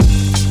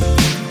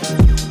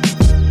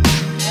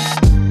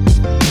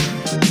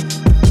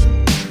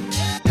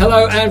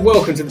Hello and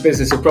welcome to the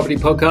Business of Property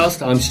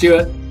podcast. I'm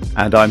Stuart.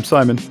 And I'm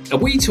Simon.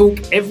 And we talk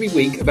every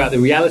week about the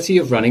reality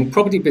of running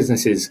property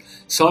businesses.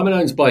 Simon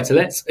owns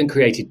Buy2Lets and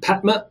created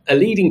Patma, a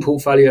leading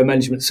portfolio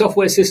management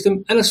software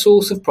system and a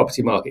source of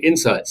property market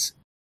insights.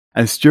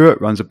 And Stuart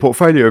runs a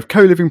portfolio of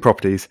co-living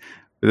properties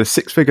with a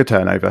 6-figure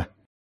turnover.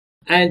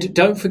 And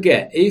don't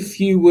forget, if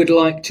you would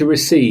like to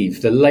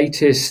receive the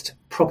latest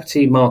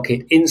property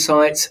market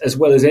insights, as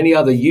well as any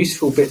other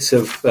useful bits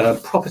of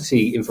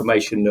property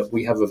information that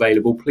we have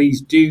available,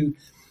 please do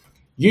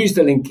use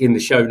the link in the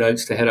show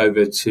notes to head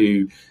over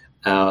to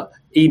our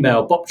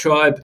email Bop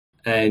Tribe,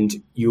 and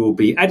you will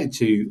be added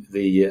to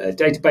the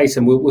database,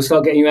 and we'll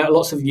start getting you out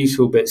lots of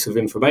useful bits of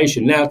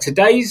information. Now,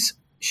 today's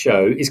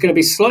show is going to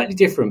be slightly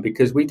different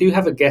because we do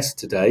have a guest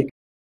today,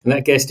 and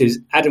that guest is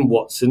Adam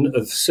Watson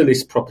of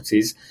Sulis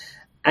Properties.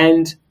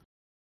 And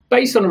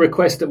based on a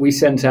request that we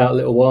sent out a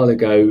little while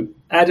ago,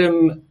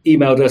 Adam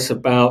emailed us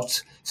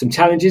about some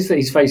challenges that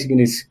he's facing in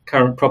his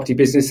current property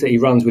business that he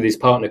runs with his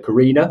partner,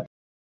 Karina.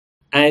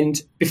 And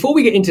before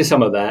we get into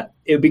some of that,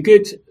 it would be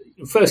good,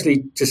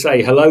 firstly, to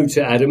say hello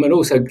to Adam and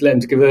also let him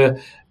to give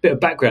a bit of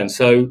background.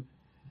 So,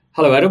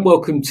 hello, Adam.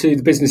 Welcome to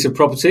the Business of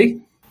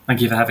Property.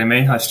 Thank you for having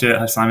me. Hi, Stuart.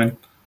 Hi, Simon.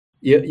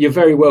 You're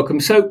very welcome.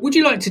 So would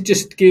you like to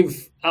just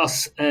give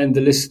us and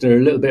the listener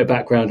a little bit of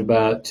background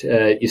about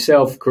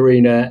yourself,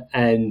 Karina,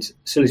 and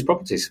Sulis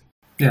Properties?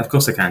 Yeah, of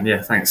course I can.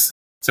 Yeah, thanks.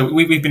 So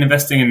we've been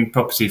investing in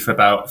property for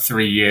about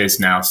 3 years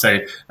now. So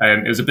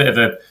it was a bit of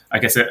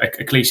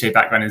a cliche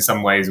background in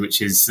some ways,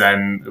 which is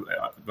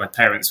my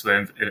parents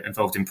were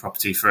involved in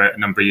property for a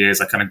number of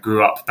years. I kind of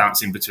grew up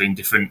bouncing between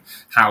different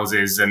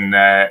houses and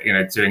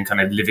doing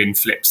kind of live-in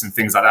flips and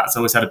things like that. So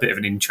I always had a bit of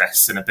an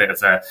interest and a bit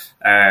of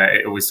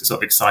it always sort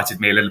of excited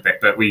me a little bit.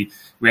 But we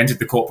entered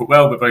the corporate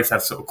world. We both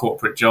have sort of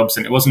corporate jobs,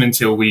 and it wasn't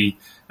until we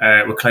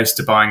were close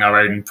to buying our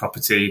own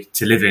property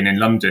to live in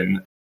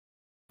London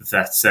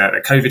that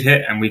COVID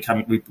hit, and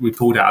we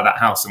pulled out of that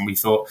house, and we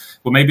thought,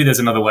 well, maybe there's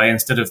another way.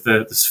 Instead of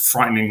the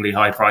frighteningly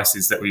high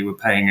prices that we were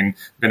paying and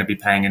going to be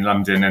paying in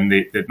London, and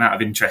the amount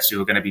of interest we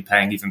were going to be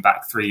paying even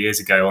back 3 years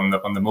ago on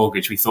the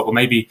mortgage, we thought, well,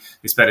 maybe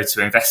it's better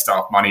to invest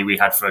our money we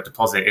had for a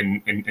deposit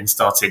in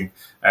starting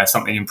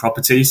something in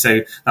property.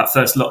 So that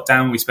first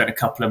lockdown, we spent a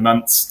couple of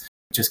months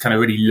just kind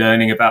of really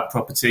learning about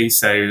property.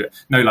 So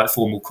no like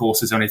formal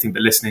courses or anything,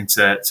 but listening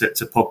to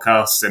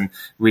podcasts and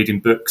reading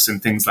books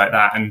and things like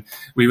that. And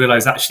we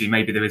realized actually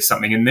maybe there is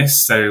something in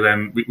this.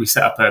 So we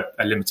set up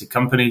a limited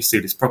company,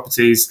 Sulis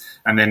Properties.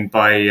 And then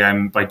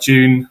by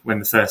June, when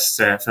the first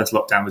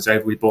lockdown was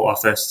over, we bought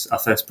our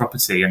first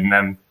property.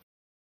 And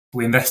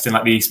we invest in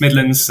like the East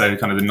Midlands, so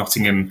kind of the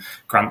Nottingham,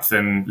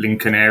 Grantham,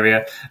 Lincoln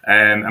area.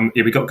 And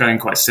we got going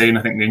quite soon.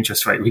 I think the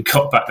interest rate we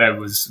got back there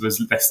was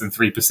less than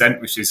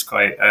 3%, which is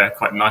quite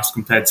nice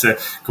compared to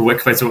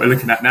what we're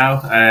looking at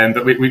now.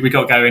 But we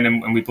got going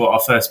and we bought our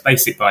first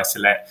basic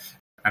buy-to-let.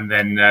 And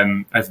then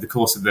over the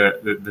course of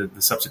the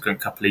subsequent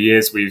couple of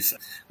years, we've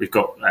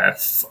got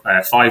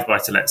 5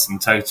 buy-to-lets in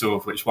total,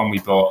 of which one we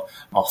bought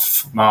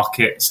off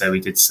market. So we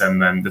did some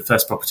the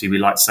first property we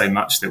liked so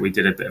much that we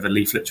did a bit of a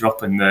leaflet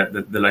drop in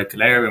the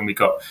local area, and we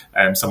got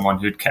someone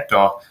who'd kept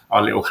our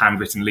little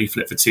handwritten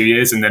leaflet for 2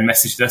 years, and then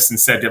messaged us and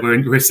said that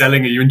we're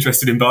selling. Are you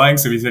interested in buying?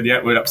 So we said,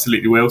 yeah, we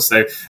absolutely will.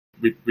 So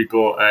we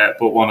bought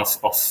one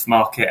off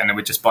market, and then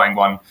we're just buying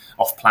one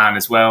off plan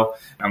as well.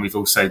 And we've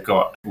also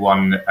got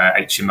one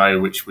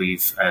HMO which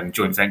we've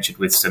joint ventured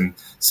with some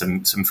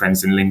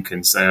friends in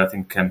Lincoln. So I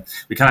think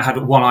we kind of had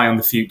one eye on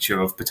the future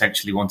of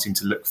potentially wanting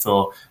to look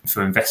for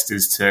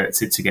investors to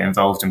get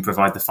involved and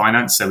provide the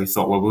finance. So we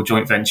thought, well, we'll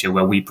joint venture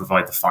where we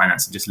provide the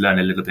finance and just learn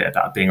a little bit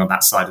about being on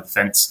that side of the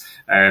fence.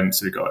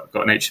 So we've got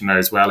an HMO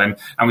as well, and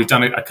we've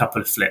done a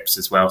couple of flips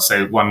as well.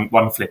 So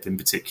one flip in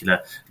particular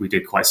we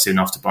did quite soon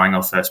after buying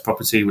our first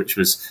property, which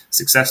was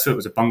successful. It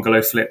was a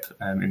bungalow flip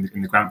in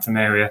the Grantham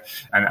area,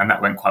 and that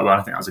went quite well.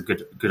 I think that was a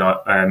good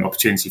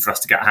opportunity for us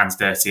to get our hands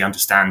dirty,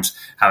 understand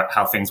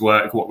how things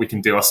work, what we can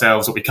do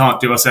ourselves, what we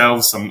can't do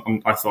ourselves.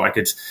 I thought I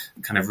could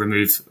kind of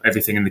remove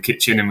everything in the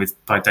kitchen, and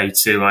by day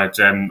 2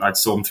 I'd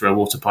sawn through a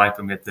water pipe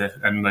and with an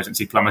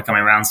emergency plumber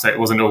coming around, so it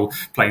wasn't all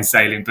plain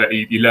sailing, but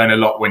you learn a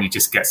lot when you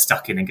just get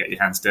stuck in and get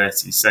your hands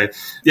dirty. So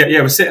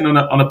yeah, we're sitting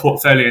on a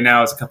portfolio now.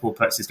 There's a couple of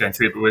purchases going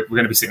through, but we're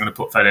going to be sitting on a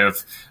portfolio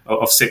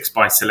of 6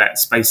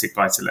 buy-to-lets, basic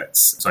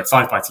buy-to-lets,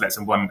 5 buy-to-lets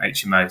and 1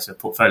 HMO, so a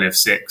portfolio of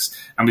 6.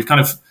 And we've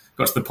kind of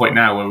got to the point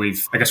now where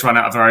we've, I guess, run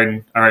out of our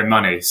own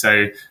money.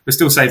 So we're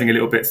still saving a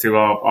little bit through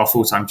our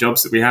full-time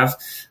jobs that we have,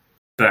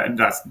 but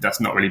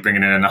that's not really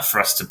bringing in enough for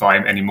us to buy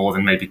any more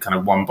than maybe kind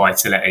of 1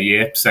 buy-to-let a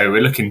year. So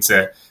we're looking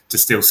to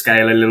still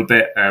scale a little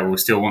bit. We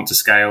still want to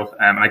scale.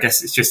 And I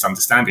guess it's just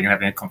understanding and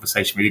having a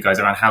conversation with you guys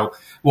around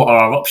what are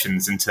our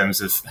options in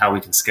terms of how we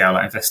can scale.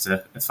 Like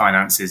investor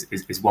finance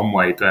is one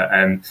way, but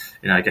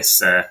I guess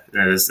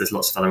there's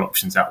lots of other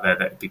options out there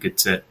that would be good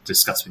to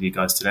discuss with you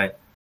guys today.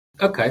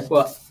 Okay,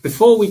 well,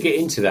 before we get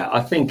into that,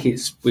 I think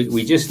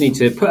we just need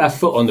to put our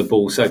foot on the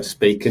ball, so to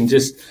speak, and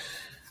just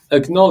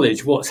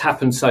acknowledge what's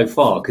happened so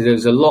far, because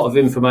there's a lot of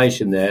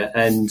information there,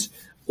 and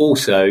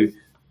also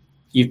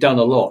you've done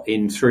a lot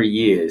in 3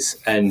 years,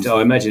 and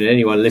I imagine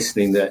anyone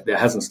listening that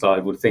hasn't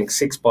started would think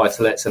 6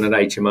 buy-to-lets and an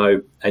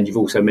HMO, and you've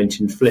also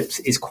mentioned flips,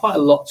 is quite a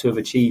lot to have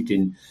achieved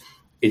in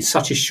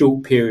such a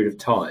short period of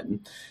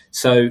time.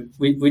 So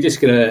we're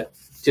just going to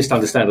just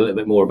understand a little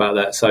bit more about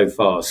that so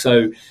far.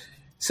 So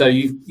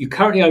you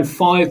currently own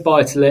 5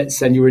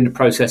 buy-to-lets, and you're in the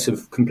process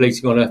of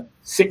completing on a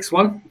 6th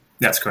one?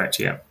 That's correct,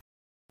 yeah.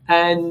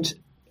 And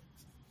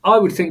I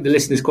would think the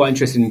listener's quite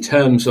interested in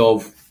terms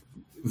of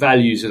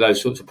values of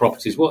those sorts of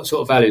properties. What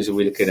sort of values are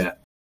we looking at?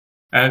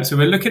 So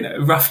we're looking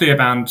at roughly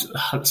around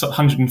sort of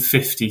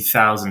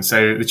 150,000.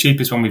 So the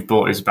cheapest one we've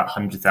bought is about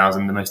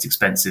 100,000. The most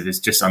expensive is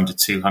just under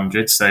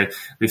 200. So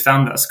we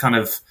found that's kind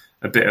of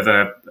a bit of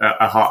a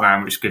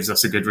heartland, which gives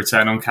us a good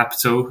return on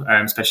capital,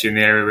 especially in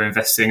the area we're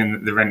investing,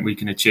 and the rent we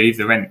can achieve.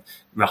 The rent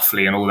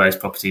roughly on all those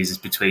properties is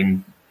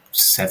between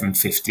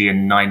 750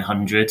 and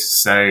 900.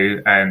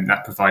 So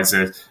that provides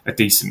a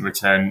decent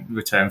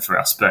return for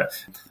us. But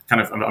kind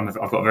of,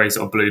 I've got a very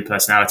sort of blue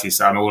personality,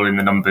 so I'm all in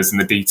the numbers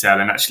and the detail.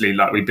 And actually,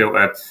 like, we built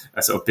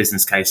a sort of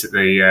business case at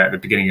the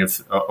beginning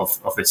of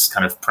this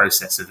kind of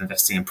process of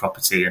investing in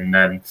property. And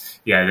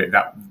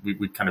that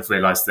we kind of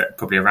realised that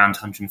probably around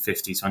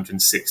 150 to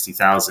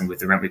 160,000 with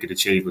the rent we could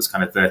achieve was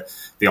kind of the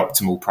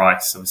optimal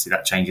price. Obviously,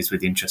 that changes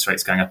with the interest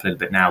rates going up a little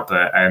bit now.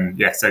 But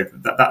so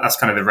that's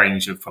kind of the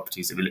range of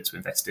properties that we look to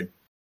invest in.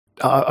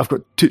 I've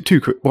got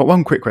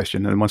one quick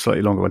question and one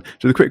slightly longer one.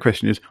 So the quick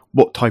question is,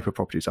 what type of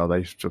properties are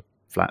they? Sort of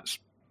flats,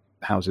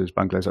 houses,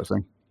 bungalows, that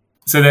sort of thing?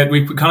 So that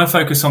we kind of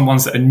focus on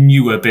ones that are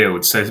newer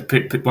builds, so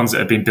ones that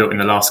have been built in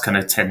the last kind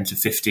of 10 to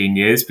 15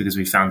 years, because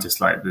we found just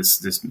like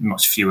there's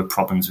much fewer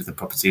problems with the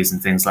properties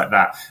and things like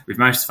that. We've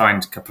managed to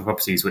find a couple of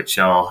properties which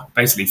are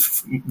basically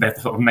they're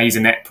sort of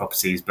maisonette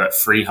properties, but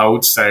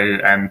freehold. So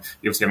you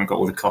obviously haven't got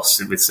all the costs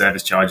with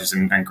service charges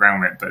and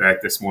ground rent, but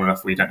they're small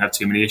enough we don't have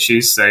too many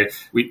issues. So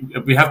we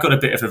have got a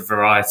bit of a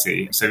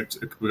variety. So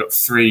we've got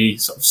 3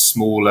 sort of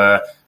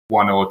smaller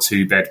 1 or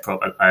 2 bed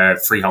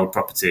freehold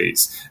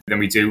properties. Then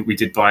we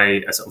did buy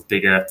a sort of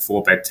bigger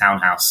 4-bed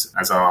townhouse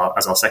as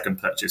our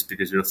second purchase,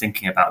 because we were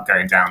thinking about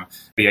going down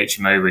the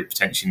HMO route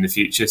potentially in the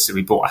future. So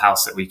we bought a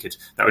house that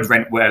would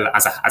rent well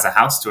as a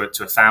house to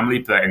a family,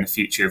 but in the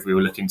future, if we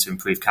were looking to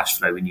improve cash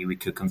flow, we knew we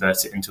could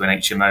convert it into an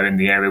HMO in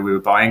the area we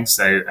were buying.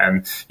 So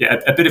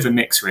a bit of a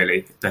mix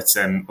really, but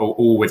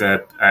all with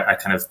a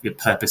kind of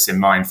purpose in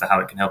mind for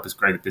how it can help us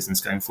grow the business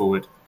going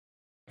forward.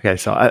 Okay,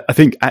 so I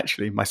think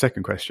actually my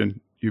second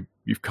question,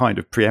 you've kind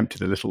of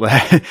preempted a little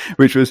there,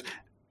 which was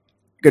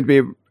going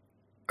to be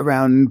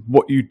around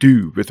what you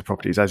do with the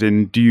properties, as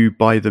in, do you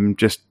buy them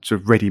just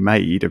sort of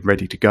ready-made and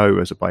ready to go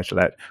as a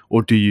buy-to-let,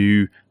 or do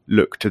you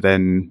look to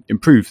then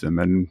improve them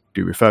and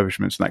do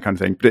refurbishments and that kind of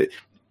thing? But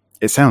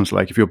it sounds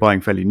like if you're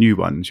buying fairly new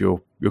ones,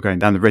 you're going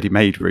down the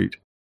ready-made route.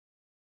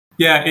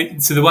 Yeah,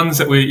 so the ones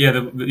that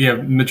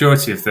the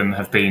majority of them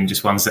have been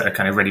just ones that are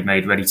kind of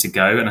ready-made, ready to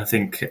go, and I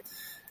think,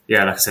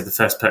 like I said, the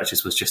first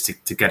purchase was just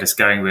to get us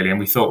going really, and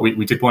we thought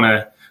we did want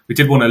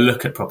to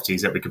look at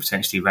properties that we could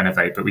potentially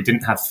renovate, but we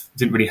didn't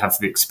really have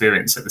the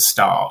experience at the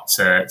start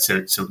to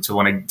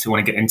want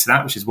to get into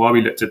that, which is why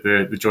we looked at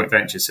the joint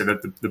venture. So the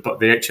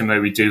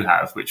HMO we do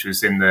have, which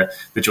was in the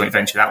joint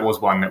venture, that was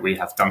one that we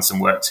have done some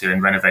work to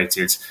and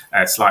renovated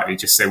slightly,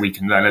 just so we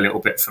can learn a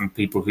little bit from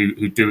people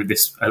who do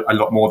this a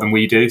lot more than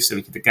we do, so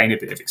we could gain a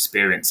bit of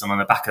experience. And on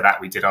the back of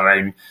that, we did our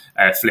own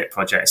flip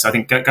project. So I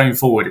think going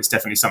forward, it's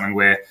definitely something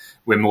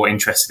we're more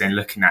interested in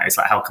looking at. Is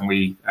like how can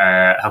we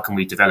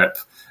develop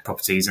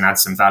properties and add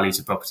some value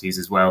to properties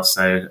as well.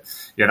 So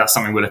that's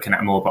something we're looking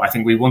at more. But I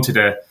think we wanted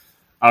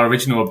our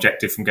original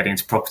objective from getting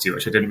into property,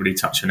 which I didn't really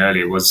touch on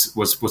earlier,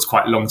 was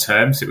quite long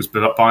term. So it was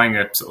buying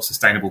a sort of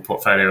sustainable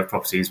portfolio of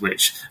properties,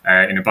 which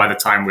by the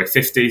time we're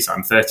 50, so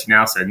I'm 30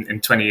 now, so in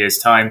 20 years'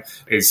 time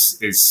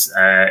is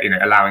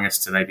allowing us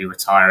to maybe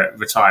retire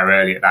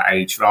early at that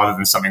age, rather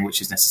than something which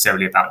is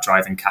necessarily about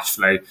driving cash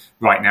flow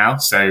right now.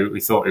 So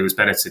we thought it was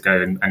better to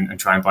go and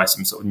try and buy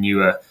some sort of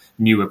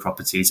newer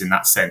properties in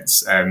that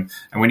sense. And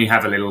when you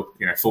have a little,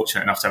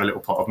 fortunate enough to have a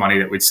little pot of money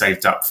that we'd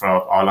saved up for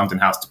our London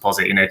house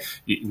deposit,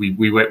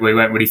 we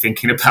weren't really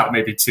thinking about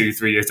maybe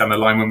 2-3 years down the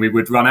line when we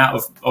would run out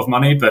of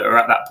money, but we're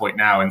at that point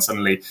now, and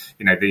suddenly,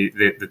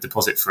 the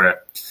deposit for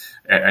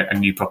a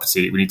new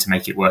property, we need to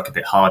make it work a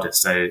bit harder.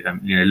 So,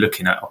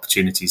 looking at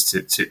opportunities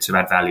to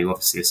add value,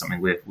 obviously, is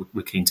something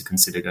we're keen to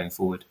consider going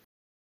forward.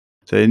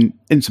 So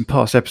in some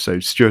past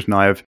episodes, Stuart and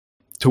I have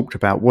talked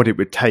about what it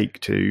would take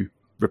to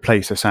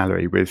replace a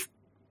salary with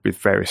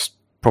various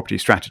property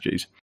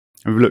strategies.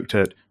 And we've looked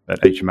at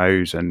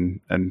HMOs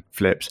and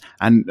flips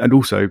and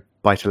also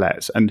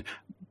buy-to-lets. And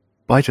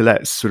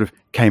buy-to-lets sort of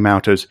came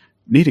out as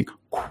needing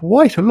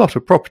quite a lot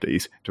of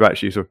properties to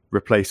actually sort of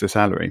replace a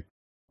salary.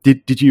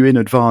 Did you in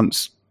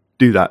advance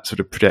do that sort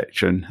of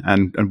projection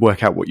and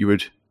work out what you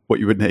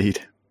would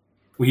need?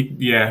 We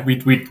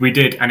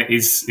did, and it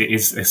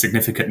is a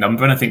significant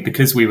number. And I think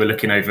because we were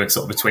looking over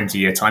sort of a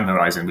 20-year time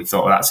horizon, we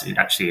thought that's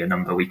actually a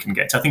number we can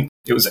get to. I think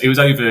it was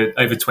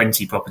over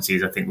 20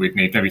 properties. I think we'd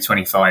need maybe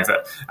 25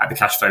 at the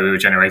cash flow we were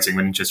generating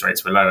when interest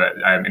rates were lower,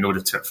 in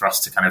order for us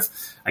to kind of,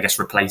 I guess,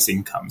 replace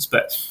incomes.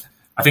 But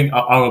I think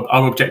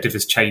our objective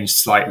has changed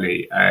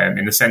slightly,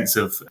 in the sense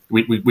of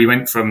we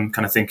went from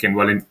kind of thinking,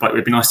 well, but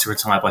it'd be nice to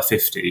retire by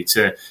 50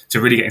 to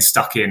really getting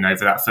stuck in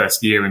over that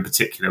first year in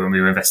particular when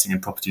we were investing in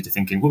property, to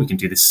thinking, well, we can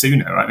do this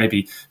sooner, right?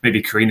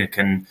 Maybe Karina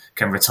can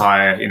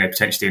retire,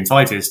 potentially in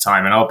 5 years'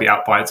 time, and I'll be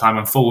out by the time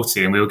I'm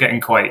 40. And we were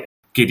getting quite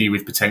giddy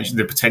with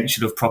the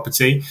potential of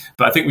property.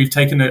 But I think we've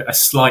taken a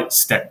slight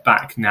step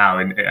back now,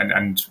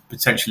 and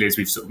potentially as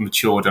we've sort of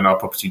matured on our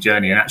property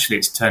journey, and actually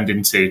it's turned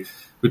into,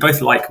 we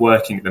both like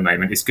working at the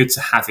moment. It's good to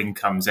have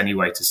incomes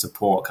anyway to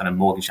support kind of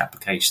mortgage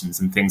applications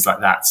and things like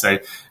that. So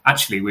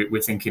actually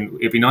we're thinking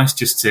it'd be nice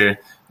just to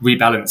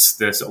rebalance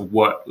the sort of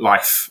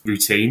work-life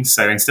routine.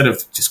 So instead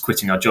of just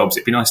quitting our jobs,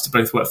 it'd be nice to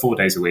both work 4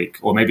 days a week,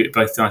 or maybe it'd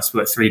both nice to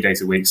work 3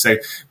 days a week. So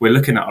we're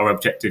looking at our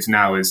objectives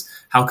now as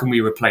how can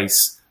we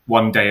replace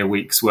 1 day a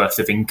week's worth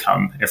of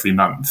income every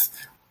month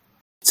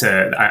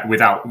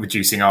without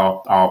reducing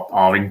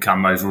our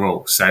income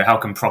overall. So how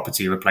can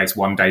property replace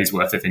 1 day's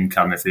worth of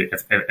income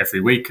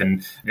every week?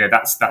 And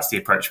that's the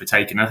approach we're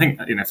taking. I think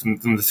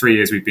from the 3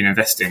 years we've been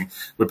investing,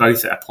 we're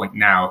both at a point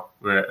now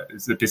where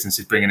the business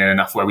is bringing in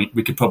enough where we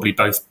could probably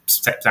both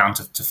step down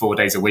to 4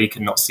 days a week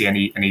and not see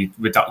any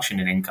reduction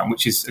in income,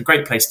 which is a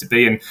great place to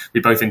be. And we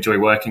both enjoy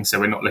working, so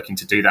we're not looking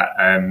to do that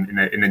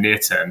in the near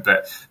term.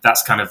 But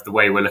that's kind of the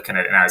way we're looking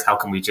at it now, is how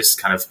can we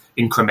just kind of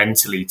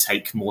incrementally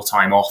take more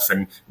time off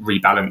and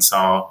rebalance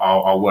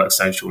our work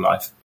social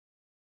life.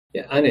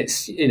 Yeah, and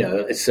it's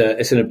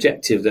an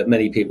objective that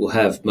many people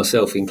have,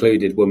 myself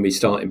included, when we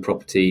start in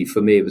property.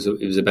 For me, it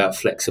was about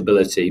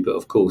flexibility, but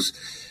of course,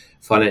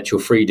 financial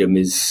freedom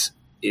is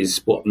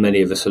what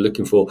many of us are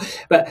looking for.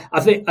 But I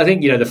think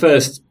the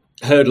first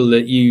hurdle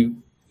that you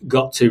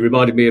got to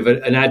reminded me of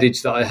an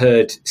adage that I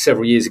heard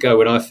several years ago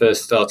when I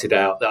first started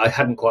out that I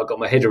hadn't quite got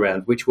my head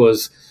around, which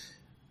was,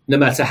 no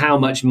matter how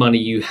much money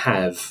you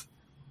have,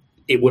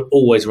 it would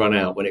always run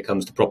out when it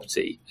comes to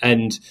property.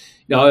 And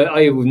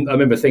I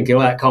remember thinking,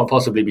 well, that can't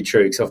possibly be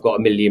true because I've got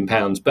 £1 million.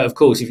 But of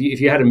course, if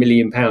you had £1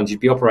 million, you'd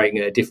be operating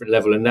at a different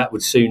level, and that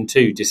would soon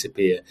too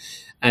disappear.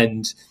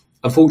 And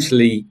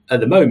unfortunately,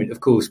 at the moment,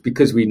 of course,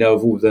 because we know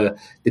of all the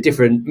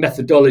different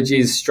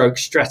methodologies,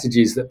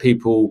 strategies that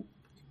people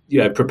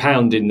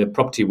propound in the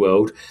property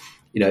world,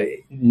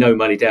 no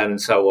money down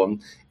and so on,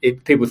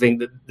 people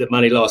think that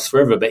money lasts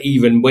forever. But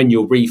even when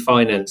you're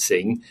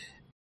refinancing,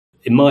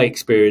 in my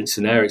experience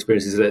and our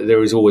experience, is that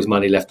there is always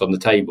money left on the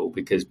table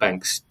because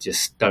banks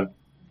just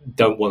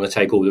don't want to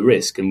take all the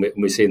risk, and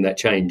we're seeing that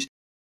change.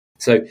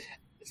 So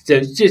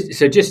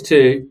just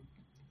to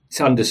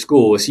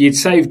underscore, so you'd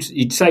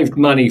saved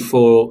money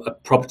for a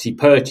property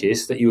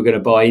purchase that you were going to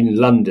buy in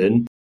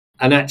London,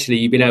 and actually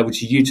you've been able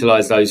to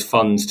utilise those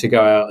funds to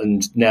go out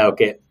and now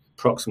get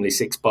approximately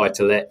 6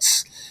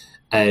 buy-to-lets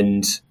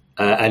and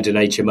an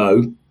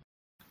HMO.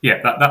 Yeah,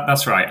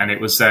 that's right, and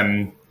it was.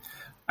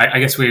 I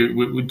guess we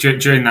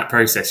during that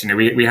process,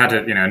 we had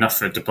enough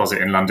for a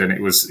deposit in London. It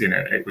was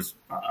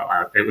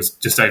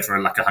just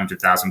over like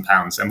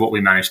 £100,000, and what we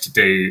managed to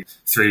do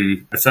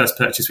through the first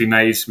purchase we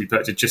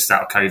purchased just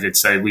out of COVID.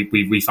 So we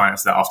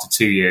refinanced that after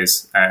 2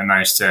 years and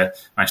managed to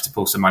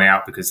pull some money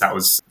out, because that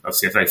was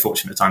obviously a very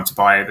fortunate time to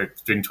buy it.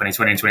 During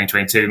 2020 and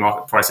 2022,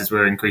 market prices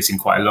were increasing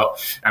quite a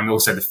lot, and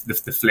also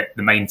the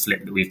main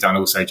flip that we've done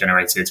also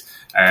generated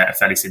a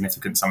fairly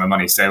significant sum of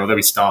money. So although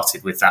we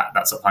started with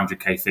that sort of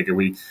 100k figure,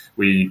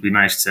 we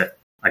managed to,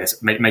 I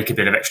guess, make a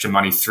bit of extra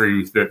money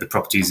through the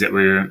properties that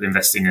we were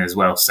investing in as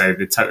well. So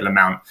the total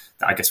amount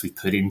that I guess we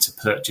put into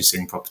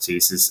purchasing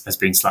properties has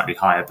been slightly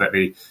higher, but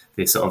the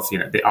sort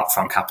of the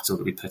upfront capital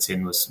that we put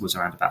in was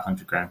around about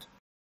 100 grand.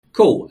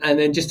 Cool. And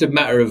then just a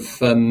matter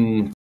of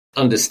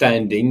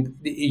understanding,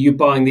 are you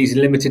buying these in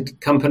limited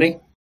company?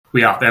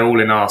 We are. They're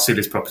all in our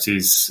Sulis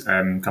Properties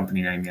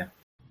company name. Yeah.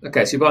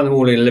 Okay, so you're buying them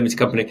all in a limited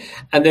company,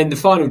 and then the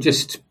final,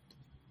 just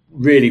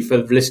really for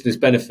the listeners'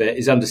 benefit,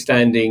 is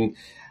understanding,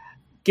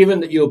 given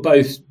that you're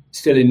both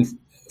still in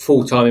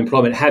full-time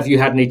employment, have you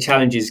had any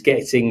challenges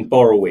getting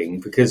borrowing?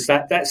 Because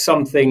that's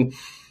something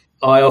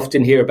I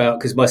often hear about,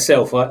 because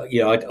myself, I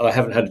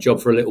haven't had a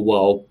job for a little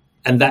while,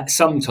 and that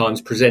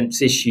sometimes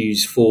presents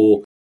issues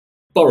for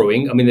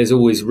borrowing. I mean, there's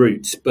always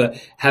routes, but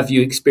have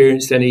you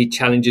experienced any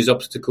challenges,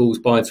 obstacles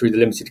buying through the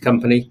limited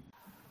company?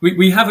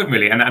 We haven't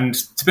really, and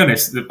to be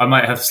honest, I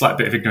might have a slight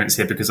bit of ignorance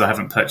here because I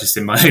haven't purchased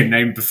in my own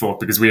name before,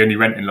 because we only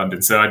rent in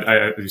London. So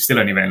I still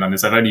only rent in London,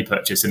 so I've only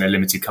purchased in a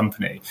limited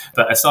company.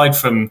 But aside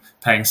from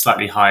paying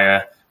slightly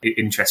higher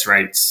interest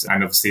rates,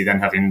 and obviously then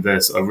having the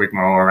sort of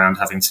rigmarole around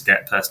having to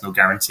get personal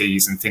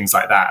guarantees and things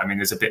like that, I mean,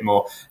 there's a bit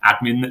more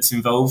admin that's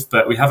involved,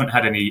 but we haven't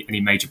had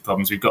any major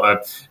problems. We've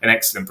got an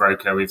excellent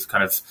broker. We've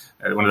kind of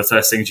one of the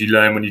first things you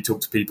learn when you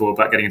talk to people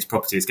about getting into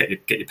property is get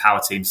your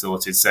power team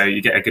sorted. So you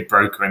get a good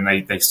broker, and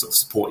they sort of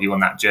support you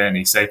on that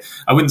journey. So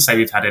I wouldn't say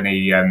we've had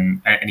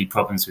any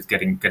problems with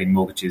getting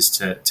mortgages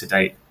to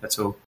date at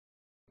all.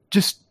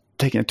 Just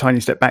taking a tiny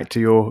step back to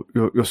your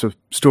sort of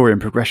story and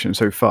progression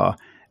so far,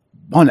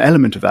 one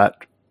element of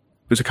that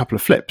was a couple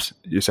of flips,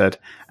 you said.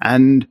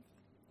 And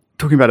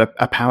talking about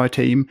a power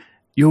team,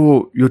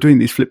 you're doing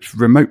these flips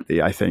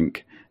remotely, I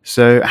think.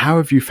 So how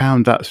have you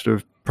found that sort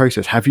of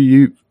process? Have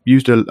you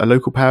used a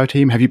local power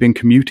team? Have you been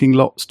commuting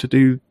lots to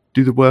do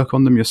the work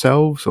on them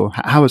yourselves? Or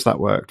how has that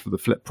worked for the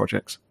flip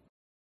projects?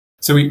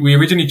 So we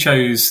originally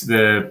chose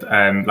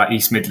the like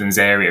East Midlands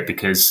area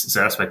because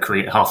that's where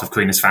half of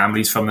Karina's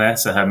family's from there.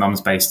 So her mum's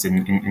based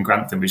in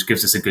Grantham, which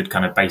gives us a good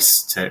kind of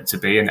base to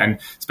be in. And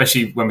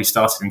especially when we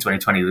started in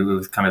 2020, we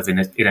were kind of in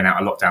and out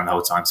of lockdown the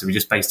whole time. So we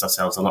just based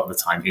ourselves a lot of the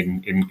time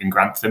in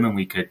Grantham, and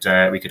we could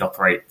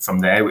operate from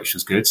there, which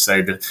was good.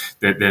 So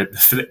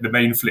the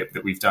main flip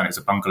that we've done is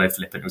a bungalow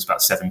flip, and it was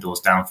about 7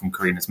 doors down from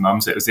Karina's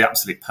mum. So it was the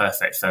absolute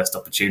perfect first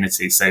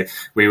opportunity. So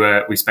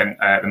we spent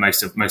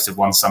the most of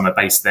one summer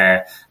based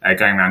there.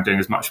 Going around doing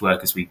as much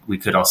work as we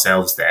could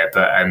ourselves there,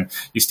 but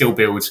you still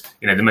build.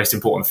 The most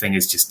important thing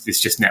is just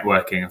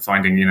networking and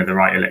finding the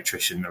right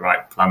electrician, the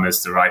right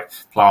plumbers, the right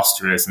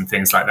plasterers, and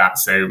things like that.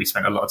 So we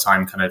spent a lot of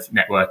time kind of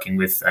networking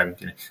with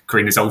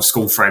Karina's old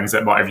school friends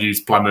that might have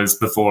used plumbers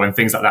before and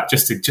things like that,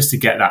 just to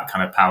get that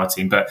kind of power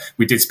team. But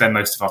we did spend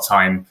most of our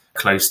time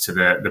close to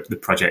the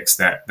projects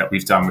that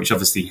we've done, which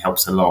obviously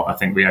helps a lot. I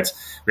think we had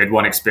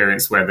one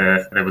experience where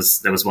there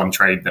was one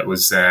trade that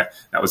was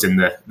in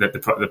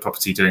the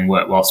property doing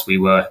work whilst we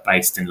were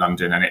based in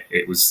London, and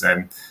it was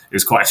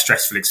quite a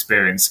stressful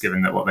experience,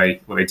 given that what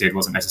they did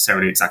wasn't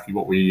necessarily exactly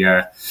what we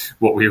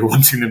were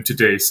wanting them to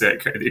do. So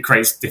it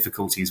creates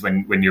difficulties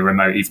when you're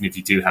remote, even if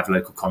you do have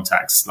local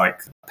contacts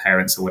like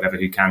parents or whatever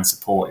who can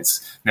support.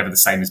 It's never the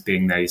same as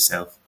being there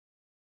yourself.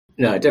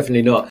 No,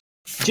 definitely not.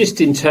 Just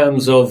in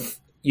terms of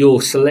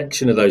your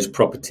selection of those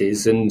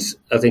properties, and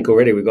I think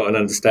already we've got an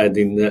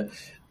understanding that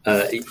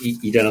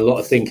you've done a lot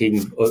of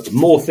thinking, or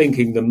more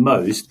thinking than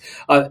most.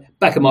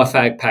 Back of my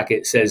fag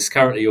packet says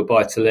currently your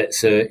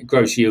buy-to-lets are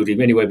gross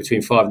yielding anywhere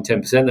between 5 and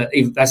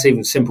 10%. That's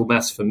even simple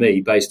maths for me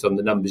based on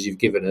the numbers you've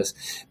given us.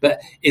 But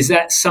is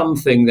that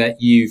something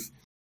that you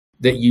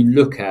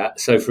look at?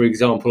 So, for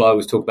example, I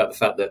always talk about the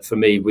fact that for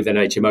me, with an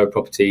HMO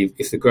property,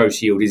 if the gross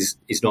yield is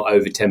not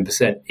over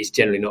 10%, it's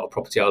generally not a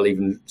property I'll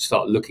even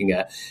start looking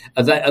at.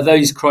 Are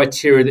those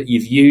criteria that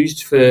you've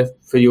used for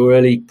your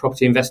early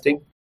property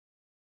investing?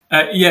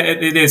 Yeah,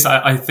 it is.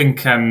 I think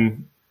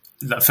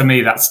for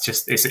me, that's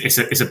just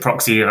it's a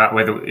proxy about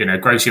whether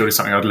gross yield is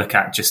something I'd look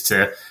at just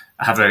to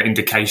have an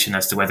indication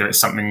as to whether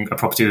it's a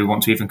property we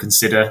want to even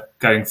consider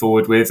going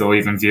forward with or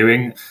even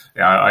viewing.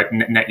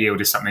 Net yield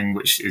is something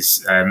which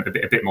is a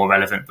bit more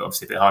relevant, but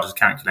obviously a bit harder to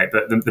calculate.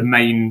 But the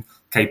main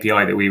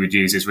KPI that we would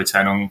use is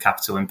return on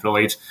capital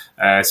employed.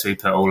 So we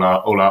put all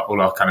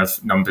our kind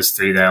of numbers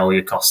through there, all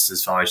your costs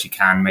as far as you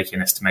can, making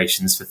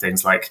estimations for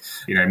things like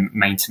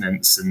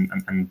maintenance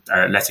and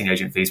letting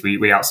agent fees. We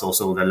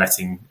outsource all the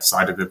letting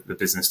side of the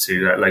business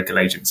to local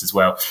agents as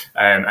well,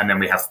 and then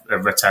we have a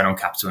return on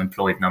capital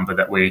employed number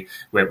that we're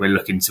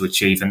looking to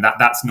achieve, and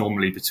that's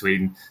normally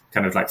between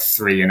kind of like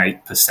 3 and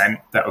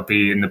 8%. That would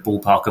be in the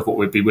ballpark of what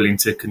we'd be willing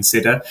to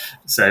consider.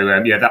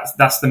 So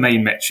that's the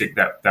main metric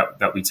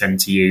that we tend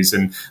to use,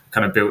 and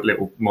kind of built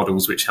little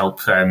models which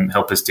help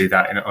us do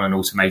that on an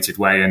automated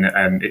way.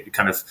 And it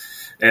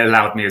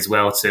allowed me as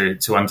well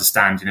to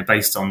understand,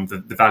 based on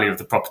the value of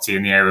the property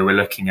in the area we're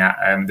looking at,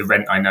 the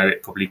rent I know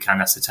it probably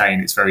can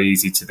ascertain. It's very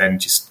easy to then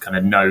just kind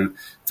of know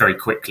very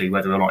quickly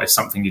whether or not it's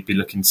something you'd be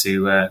looking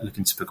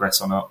to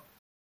progress or not.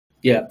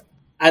 Yeah.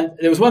 And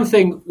there was one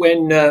thing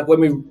when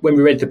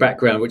we read the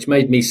background which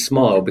made me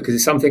smile, because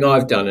it's something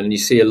I've done, and you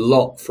see a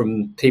lot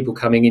from people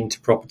coming into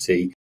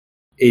property,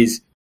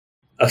 is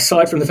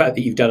aside from the fact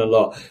that you've done a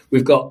lot,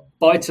 we've got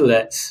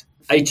buy-to-lets,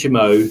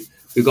 HMO,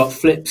 we've got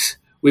flips,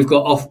 we've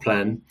got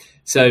off-plan.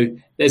 So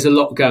there's a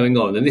lot going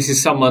on. And this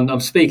is I'm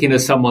speaking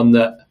as someone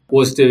that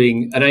was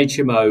doing an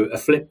HMO, a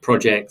flip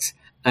project,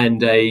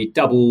 and a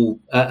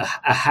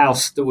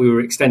house that we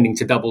were extending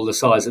to double the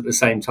size at the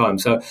same time.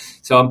 So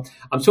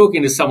I'm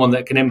talking to someone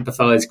that can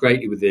empathise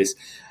greatly with this.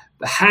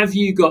 But have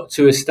you got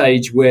to a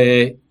stage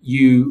where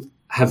you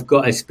have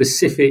got a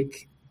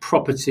specific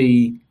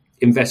property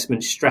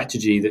investment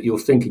strategy that you're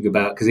thinking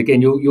about? Because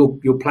again,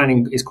 your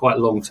planning is quite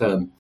long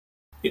term.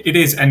 It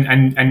is,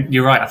 and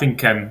you're right. I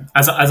think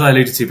as I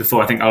alluded to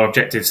before, I think our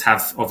objectives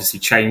have obviously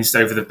changed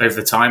over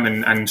the time,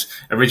 and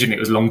originally it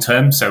was long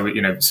term, so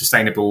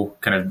sustainable,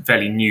 kind of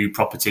fairly new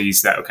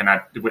properties that can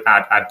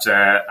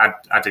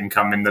add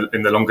income in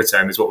the longer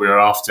term is what we were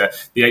after.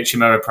 The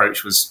HMO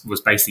approach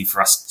was basically for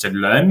us to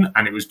learn,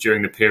 and it was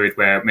during the period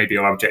where maybe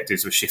our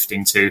objectives were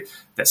shifting to,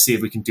 let's see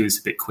if we can do this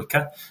a bit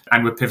quicker,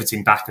 and we're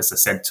pivoting back, as I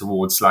said,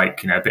 towards a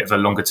bit of a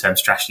longer term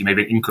strategy,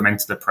 maybe an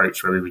incremental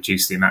approach where we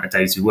reduce the amount of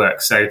days we work.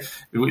 So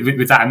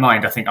with that in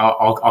mind, I think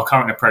our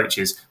current approach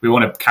is we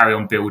want to carry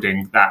on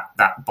building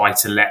that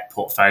buy-to-let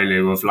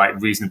portfolio of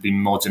reasonably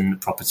modern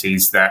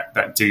properties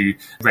that do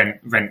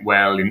rent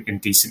well in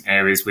decent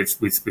areas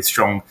with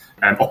strong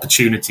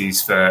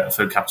opportunities for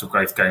capital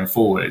growth going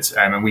forward.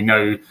 And we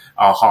know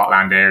our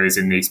heartland areas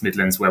in the East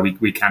Midlands where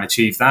we can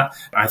achieve that.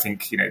 I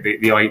think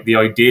the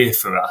idea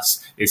for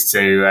us is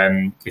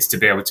to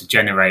be able to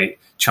generate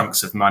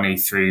chunks of money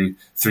through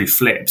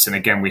flips. And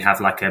again, we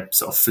have like a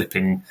sort of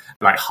flipping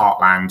like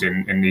heartland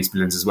in East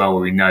Midlands as well,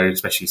 where we know,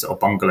 especially sort of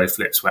bungalow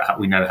flips, where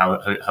we know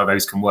how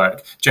those can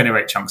work,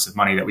 generate chunks of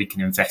money that we can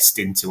invest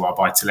into our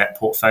buy-to-let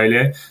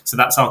portfolio. So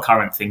that's our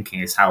current thinking,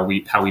 is how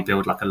we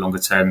build like a longer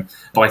term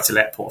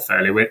buy-to-let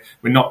portfolio.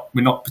 We're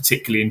not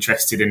particularly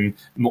interested in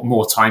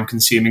more time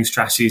consuming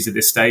strategies at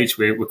this stage.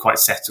 We're quite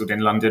settled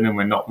in London, and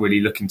we're not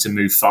really looking to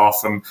move far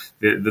from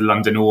the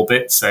London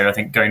orbit. So I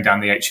think going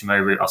down the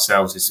HMO route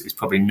ourselves is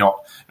probably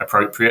not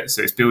appropriate.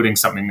 So it's building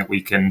something that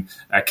we can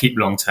keep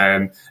long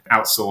term,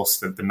 outsource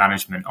the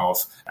management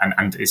of,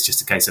 and it's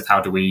just a case of how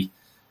do we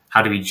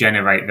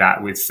generate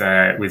that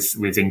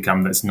with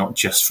income that's not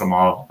just from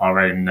our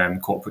own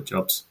corporate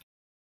jobs.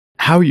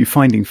 How are you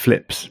finding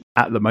flips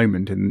at the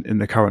moment in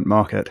the current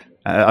market?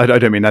 I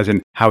don't mean as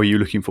in how are you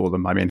looking for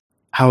them. I mean,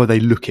 how are they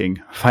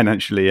looking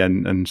financially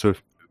and sort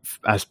of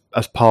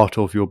as part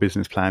of your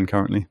business plan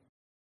currently?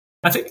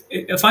 I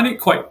find it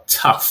quite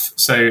tough.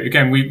 So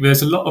again,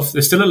 there's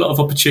still a lot of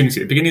opportunity.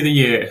 At the beginning of the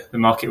year, the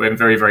market went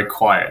very, very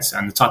quiet,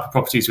 and the type of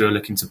properties we were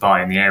looking to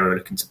buy in the area we were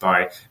looking to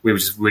buy, we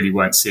just really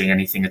weren't seeing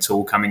anything at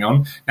all coming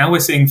on. Now we're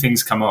seeing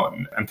things come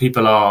on, and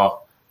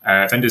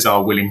vendors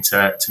are willing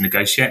to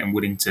negotiate and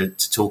willing to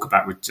talk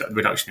about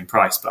reduction in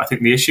price. But I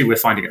think the issue we're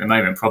finding at the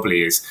moment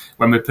probably is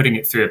when we're putting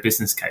it through a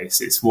business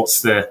case, it's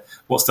what's the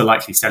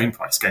likely selling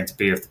price going to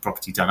be of the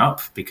property done up,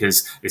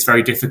 because it's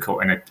very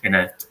difficult in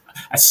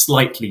a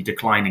slightly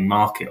declining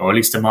market, or at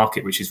least a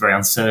market which is very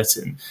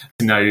uncertain,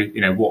 to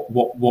know,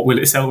 what will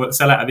it sell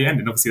at the end.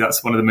 And obviously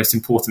that's one of the most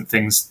important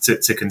things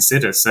to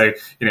consider. So,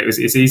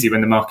 it's easy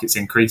when the market's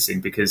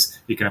increasing because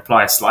you can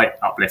apply a slight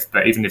uplift,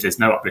 but even if there's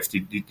no uplift,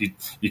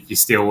 you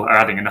still are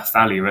adding enough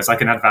value. Whereas I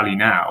can add value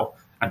now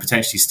and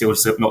potentially still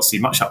not see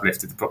much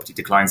uplift if the property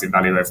declines in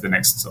value over the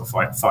next sort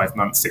of 5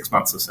 months, 6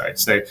 months or so.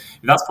 So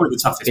that's probably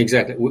the toughest.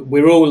 Exactly.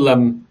 We're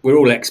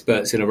all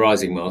experts in a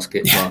rising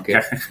market.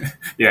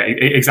 Yeah,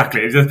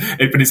 exactly.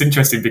 But it's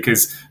interesting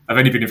because I've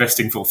only been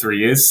investing for 3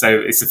 years, so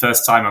it's the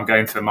first time I'm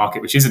going to a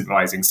market which isn't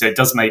rising. So it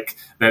does make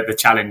the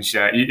challenge.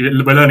 We're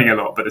learning a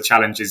lot, but the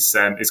challenge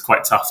is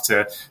quite tough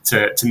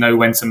to know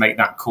when to make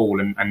that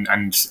call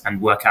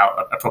and work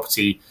out a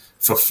property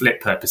for flip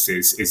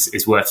purposes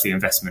is worth the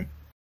investment.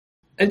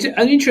 And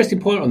an interesting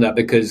point on that,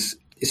 because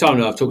Simon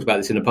and I have talked about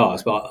this in the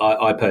past, but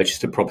I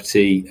purchased a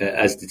property,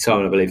 as did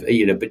Simon, I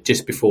believe, but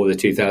just before the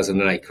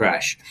 2008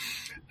 crash.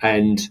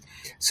 And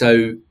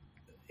so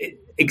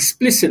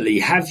explicitly,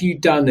 have you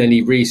done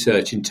any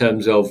research in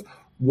terms of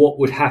what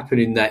would happen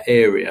in that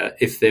area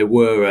if there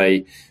were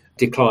a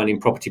decline in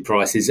property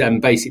prices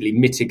and basically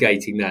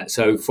mitigating that?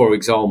 So, for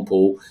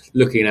example,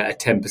 looking at a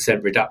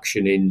 10%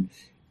 reduction in,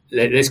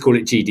 let's call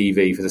it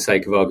GDV for the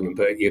sake of argument,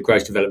 but your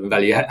gross development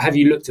value. Have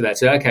you looked at that?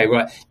 So, okay,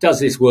 right,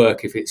 does this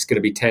work if it's going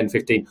to be 10,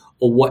 15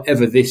 or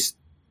whatever this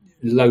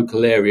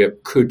local area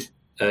could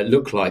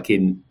look like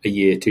in a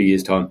year, 2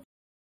 years' time?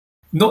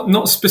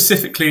 Not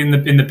specifically in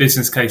the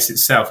business case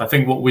itself. I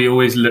think what we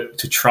always look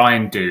to try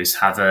and do is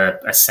have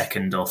a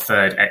second or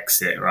third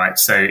exit, right?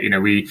 So,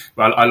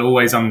 I'll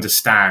always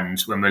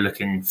understand when we're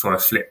looking for a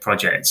flip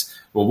project,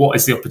 well, what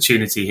is the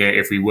opportunity here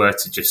if we were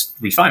to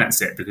just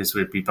refinance it? Because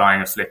we'd be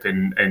buying a flip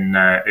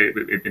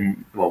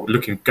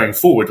going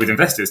forward with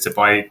investors to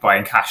buy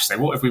in cash. So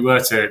what if we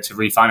were to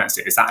refinance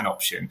it? Is that an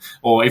option?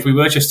 Or if we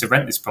were just to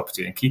rent this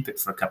property and keep it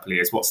for a couple of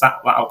years, what's that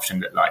option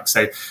look like?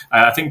 So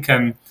I think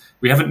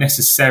we haven't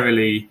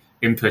necessarily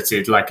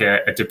inputted like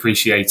a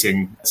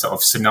depreciating sort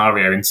of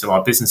scenario into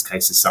our business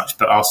case as such,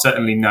 but I'll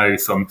certainly know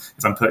from,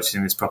 if I'm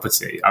purchasing this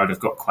property, I would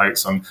have got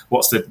quotes on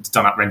what's the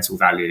done up rental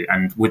value,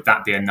 and would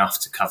that be enough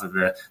to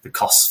cover the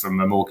costs from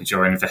a mortgage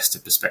or an investor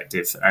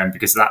perspective,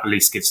 because that at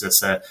least gives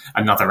us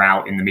another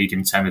out in the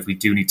medium term if we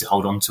do need to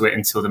hold on to it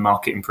until the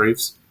market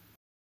improves.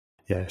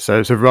 Yeah,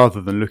 so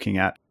rather than looking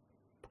at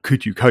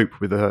could you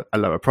cope with a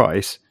lower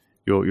price,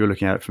 you're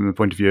looking at it from the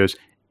point of view as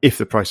if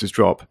the prices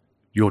drop,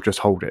 you'll just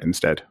hold it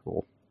instead,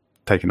 or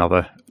take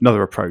another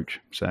approach.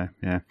 So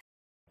yeah,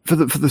 for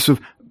the sort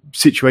of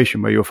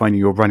situation where you're finding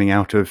you're running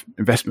out of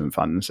investment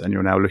funds and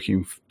you're now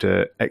looking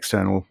to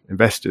external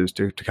investors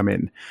to come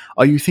in,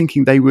 are you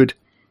thinking they would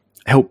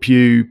help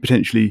you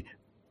potentially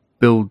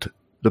build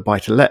the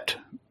buy-to-let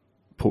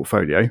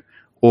portfolio,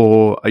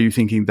 or are you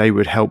thinking they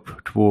would help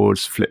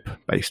towards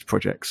flip-based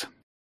projects?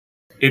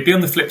 It'd be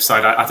on the flip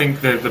side. I think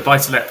the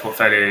buy-to-let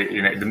portfolio,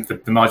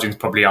 the margins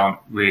probably aren't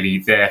really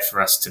there for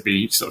us to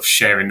be sort of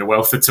sharing the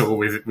wealth at all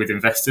with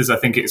investors. I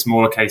think it's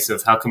more a case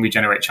of how can we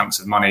generate chunks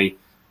of money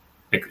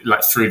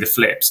like through the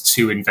flips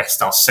to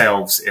invest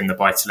ourselves in the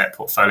buy-to-let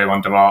portfolio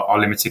under our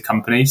limited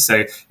company. So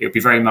it would be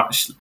very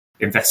much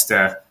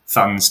investor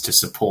funds to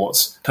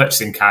support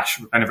purchasing cash,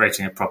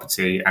 renovating a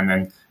property, and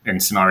then in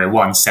scenario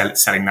one,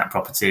 selling that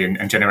property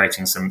and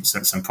generating some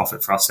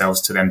profit for ourselves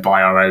to then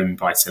buy our own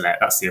buy-to-let.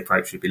 That's the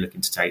approach we'd be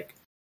looking to take.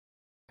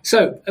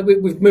 So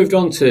we've moved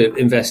on to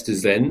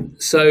investors then.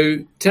 So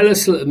tell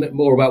us a little bit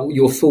more about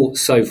your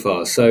thoughts so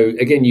far. So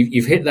again,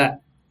 you've hit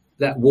that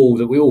wall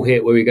that we all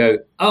hit where we go,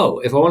 oh,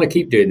 if I want to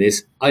keep doing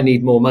this, I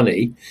need more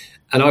money.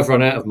 And I've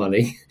run out of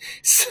money.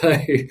 So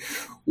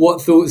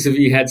What thoughts have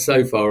you had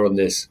so far on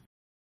this?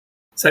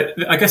 So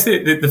I guess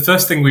the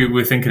first thing we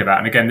were thinking about,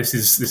 and again, this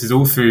is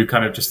all through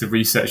kind of just the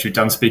research we've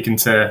done,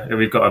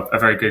 we've got a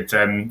very good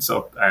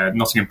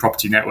Nottingham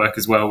property network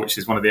as well, which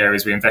is one of the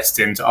areas we invest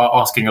in,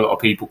 asking a lot of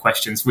people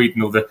questions,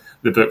 reading all the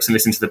books and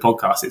listening to the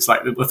podcast. It's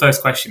like the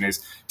first question is,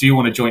 do you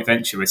want a joint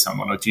venture with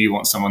someone, or do you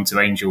want someone to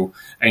angel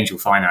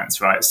finance,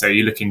 right? So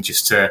you're looking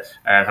just to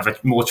have a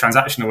more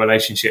transactional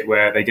relationship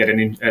where they get an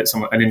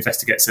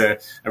investor gets a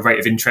rate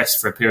of interest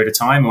for a period of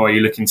time, or are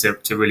you looking to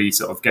really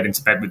sort of get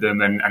into bed with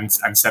them and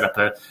set up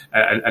a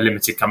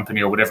limited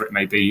company or whatever it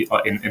may be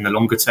in the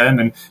longer term?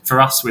 And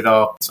for us, with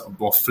our sort of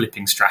more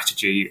flipping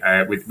strategy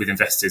with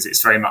investors,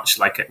 it's very much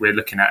like we're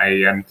looking at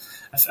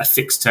a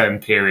fixed term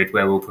period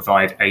where we'll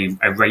provide a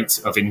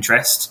rate of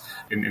interest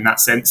in that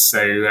sense.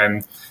 So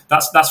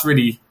that's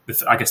really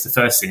I guess the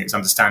first thing is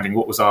understanding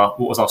what was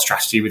our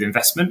strategy with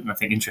investment. And I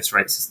think interest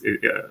rates,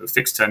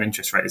 fixed term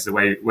interest rate, is the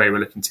way we're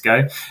looking to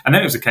go. And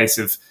then it was a case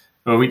of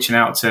reaching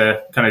out to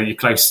kind of your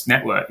close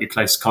network, your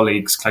close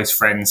colleagues, close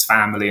friends,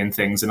 family and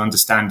things, and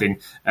understanding,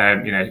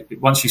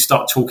 once you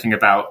start talking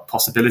about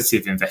possibility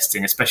of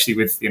investing, especially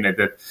with,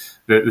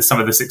 the some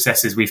of the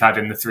successes we've had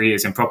in the 3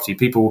 years in property,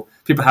 people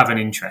have an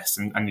interest,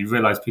 and you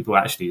realise people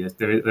actually,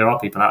 there are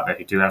people out there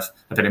who do have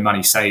a bit of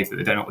money saved that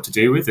they don't know what to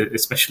do with,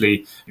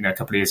 especially, a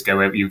couple of years ago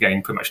where you were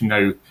getting pretty much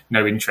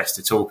no interest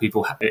at all.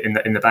 People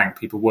in the bank,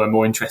 people were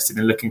more interested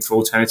in looking for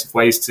alternative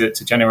ways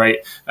to generate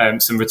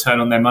some return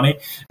on their money.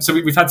 So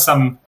we've had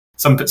some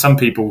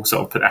people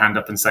sort of put their hand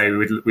up and say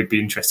we'd be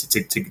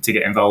interested to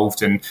get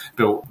involved, and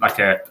built like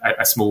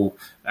a small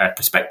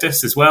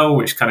prospectus as well,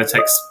 which kind of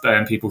takes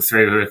people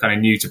through who are kind of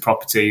new to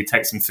property,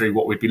 takes them through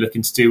what we'd be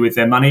looking to do with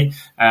their money.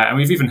 And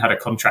we've even had a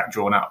contract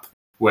drawn up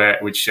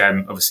which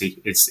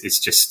obviously it's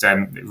just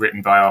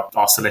written by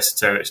our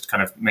solicitor to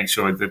kind of make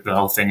sure that the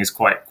whole thing is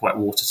quite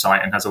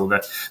watertight and has all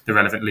the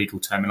relevant legal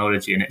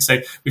terminology in it. So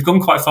we've gone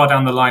quite far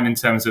down the line in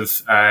terms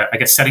of I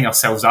guess setting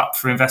ourselves up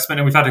for investment,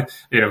 and we've had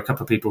a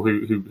couple of people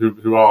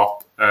who are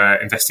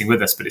investing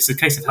with us, but it's a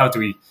case of how do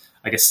we,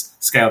 I guess,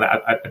 scale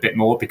that a bit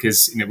more,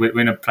 because we're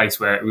in a place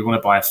where we want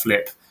to buy a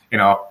flip in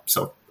our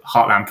sort of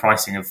heartland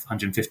pricing of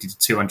 150 to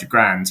 200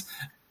 grand,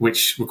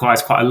 which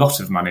requires quite a lot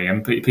of money,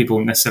 and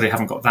people necessarily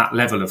haven't got that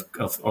level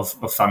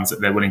of funds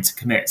that they're willing to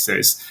commit. So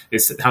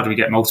it's how do we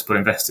get multiple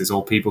investors,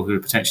 or people who are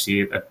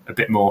potentially a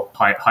bit more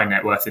high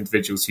net worth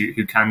individuals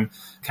who can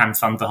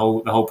fund the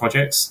whole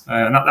projects,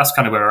 and that's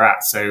kind of where we're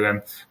at.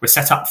 So we're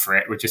set up for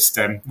it. We're just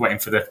waiting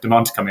for the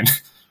demand to come in.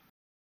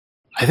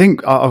 I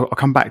think I'll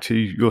come back to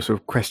your sort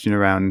of question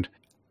around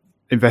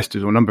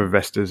investors or number of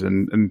investors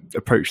and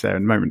approach there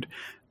in a moment.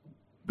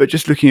 But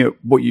just looking at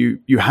what you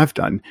have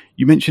done,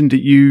 you mentioned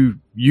that you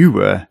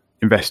were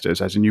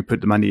investors, as in you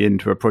put the money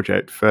into a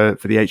project for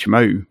the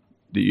HMO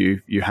that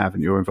you have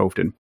and you're involved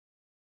in.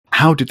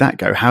 How did that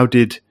go? How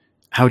did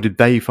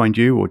they find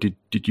you, or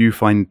did you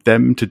find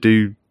them to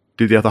do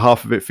the other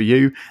half of it for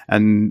you?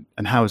 And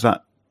how is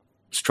that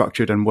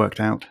structured and worked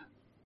out?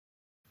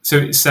 So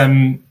it's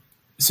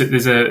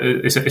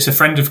it's a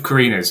friend of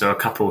Karina's, or a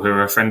couple who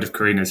are a friend of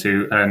Karina's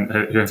who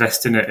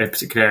invest in a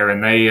particular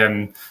area,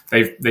 and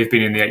they've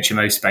been in the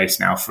HMO space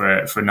now for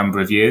a number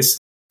of years.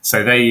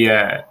 So they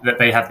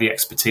have the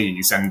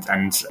expertise,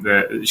 and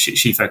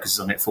she focuses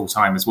on it full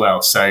time as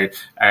well. So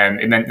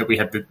it meant that we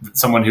had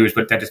someone who was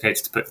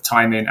dedicated to put the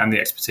time in and the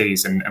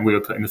expertise, and we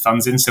were putting the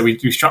funds in. So we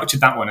structured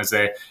that one as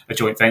a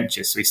joint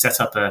venture. So we set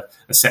up a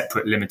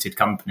separate limited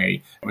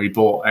company, and we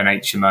bought an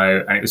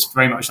HMO, and it was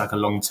very much like a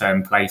long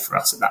term play for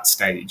us at that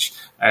stage.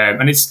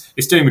 And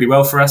it's doing really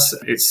well for us.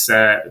 It's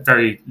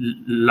very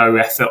low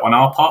effort on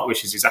our part,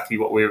 which is exactly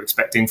what we were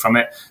expecting from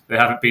it. There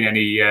haven't been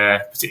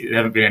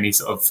any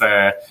sort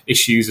of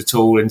issues at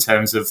all in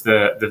terms of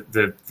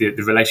the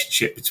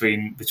relationship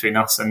between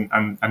us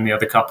and the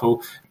other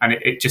couple, and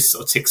it just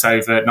sort of ticks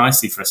over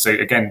nicely for us. So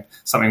again,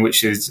 something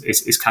which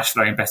is cash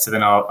flowing better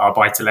than our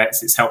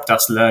buy-to-lets. It's helped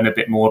us learn a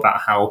bit more about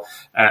how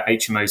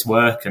HMOs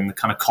work and the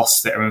kind of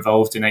costs that are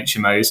involved in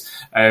HMOs.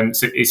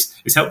 So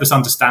it's helped us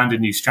understand a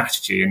new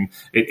strategy, and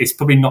it's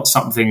probably not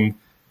something,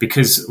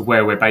 because of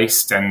where we're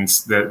based and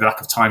the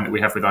lack of time that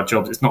we have with our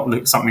jobs, it's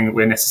not something that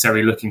we're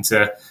necessarily looking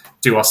to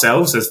do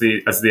ourselves as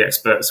the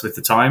experts with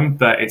the time,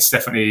 but it's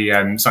definitely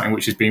something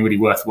which has been really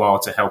worthwhile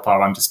to help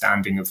our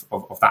understanding of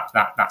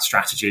that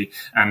strategy,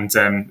 and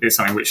it's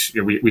something which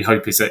we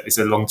hope is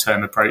a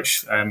long-term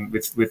approach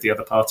with the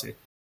other party.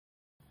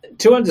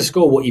 To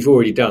underscore what you've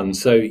already done,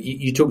 so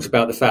you talked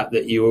about the fact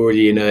that you're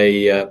already in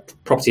a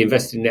property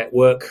investing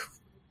network,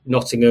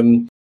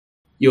 Nottingham.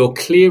 You're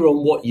clear on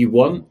what you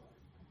want,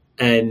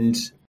 and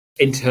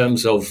in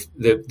terms of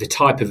the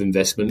type of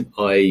investment,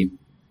 i.e.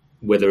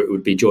 whether it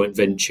would be joint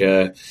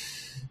venture,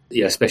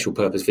 special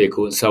purpose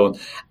vehicle, and so on.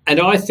 And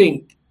I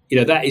think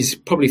that is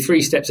probably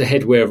 3 steps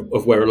ahead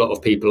of where a lot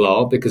of people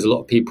are, because a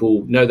lot of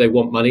people know they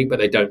want money, but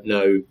they don't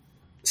know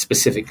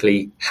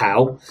specifically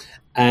how.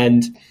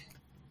 And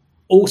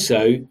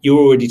also, you're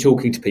already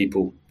talking to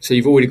people, so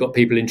you've already got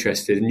people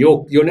interested. And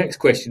your next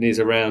question is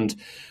around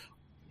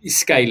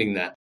scaling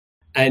that.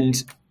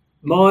 And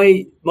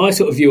my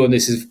sort of view on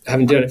this is,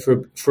 having done it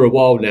for a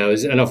while now,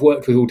 is, and I've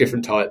worked with all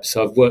different types.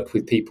 So I've worked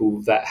with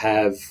people that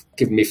have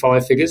given me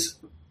 5 figures,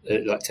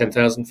 like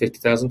 10,000,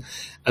 50,000,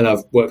 and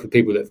I've worked with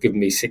people that have given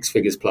me 6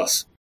 figures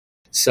plus.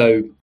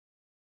 So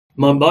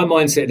my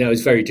mindset now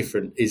is very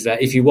different. Is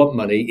that if you want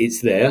money,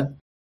 it's there,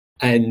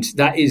 and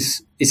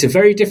it's a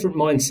very different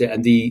mindset.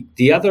 And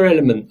the other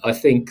element I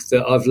think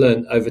that I've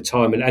learned over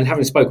time, and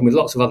having spoken with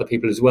lots of other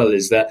people as well,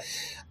 is that,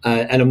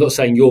 and I'm not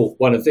saying you're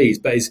one of these,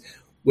 but is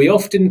we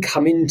often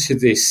come into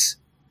this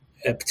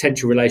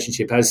potential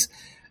relationship as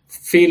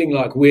feeling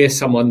like we're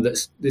someone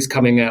that's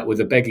coming out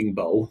with a begging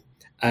bowl.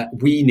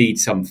 We need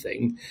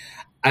something.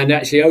 And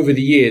actually, over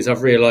the years,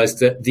 I've realised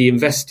that the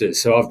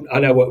investors, so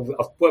I've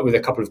worked with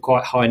a couple of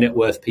quite high net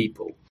worth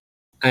people,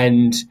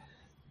 and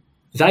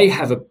they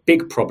have a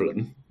big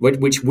problem,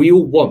 which we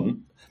all want,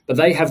 but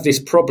they have this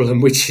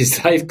problem, which is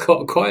they've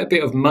got quite a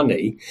bit of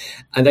money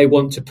and they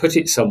want to put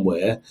it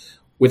somewhere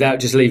without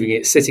just leaving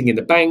it sitting in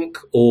the bank,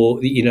 or,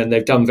 and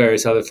they've done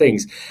various other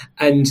things.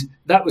 And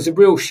that was a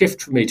real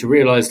shift for me to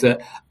realise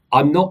that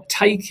I'm not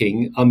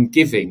taking, I'm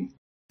giving.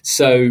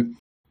 So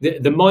the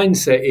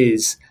mindset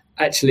is,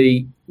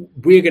 actually,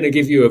 we're going to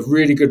give you a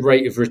really good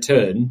rate of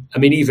return. I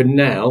mean, even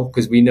now,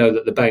 because we know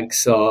that the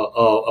banks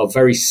are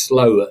very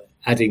slow at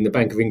adding the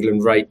Bank of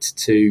England rate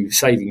to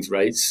savings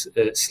rates,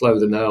 slower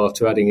than they are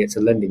to adding it to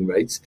lending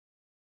rates.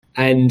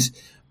 And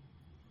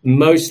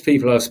most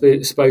people I've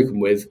spoken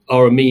with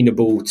are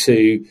amenable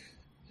to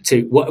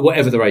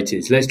whatever the rate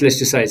is. Let's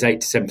just say it's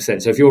 8 to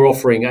 10%. So if you're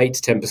offering 8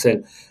 to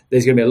 10%,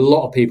 there's going to be a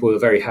lot of people who are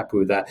very happy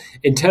with that.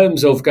 In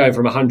terms of going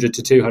from 100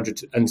 to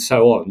 200 and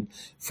so on,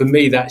 for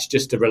me, that's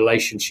just a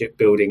relationship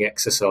building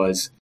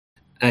exercise.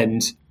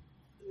 And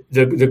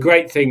the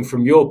great thing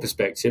from your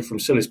perspective, from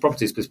Sulis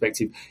Properties'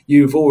 perspective,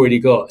 you've already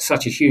got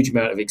such a huge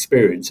amount of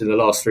experience in the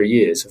last 3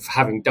 years of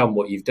having done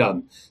what you've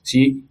done. So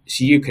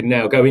you can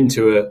now go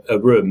into a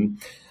room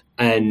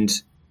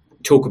and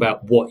talk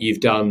about what you've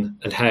done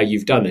and how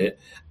you've done it.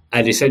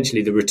 And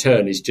essentially the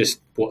return is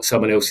just what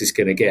someone else is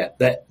going to get.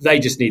 That they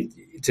just need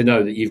to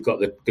know that you've got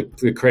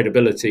the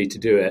credibility to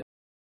do it.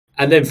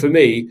 And then for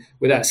me,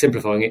 without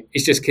simplifying it,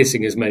 it's just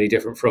kissing as many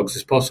different frogs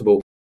as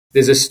possible.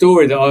 There's a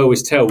story that I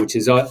always tell, which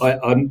is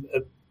I'm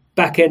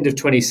back end of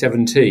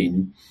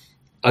 2017,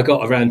 I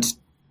got around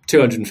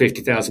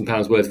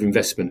 £250,000 worth of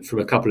investment from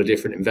a couple of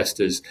different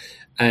investors.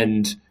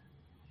 And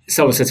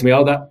someone said to me,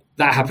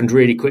 that happened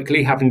really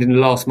quickly, happened in the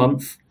last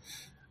month.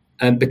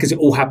 And because it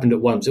all happened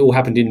at once, it all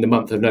happened in the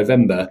month of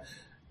November.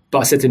 But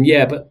I said to him,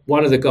 yeah, but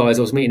one of the guys,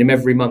 I was meeting him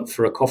every month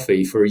for a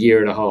coffee for a year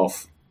and a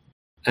half.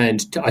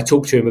 And I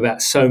talked to him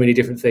about so many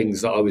different things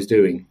that I was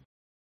doing.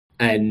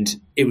 And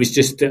it was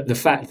just the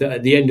fact that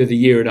at the end of the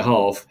year and a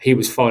half, he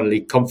was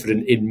finally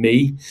confident in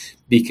me,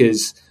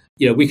 because,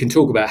 we can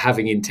talk about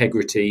having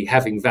integrity,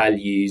 having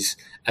values,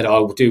 and I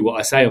will do what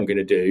I say I'm going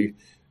to do.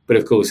 But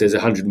of course, there's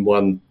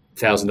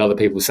 101,000 other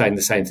people saying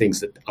the same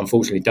things that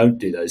unfortunately don't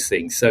do those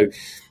things. So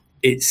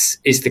it's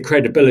the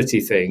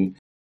credibility thing,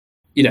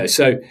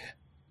 so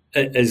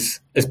as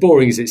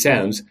boring as it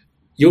sounds,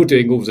 you're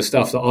doing all the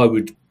stuff that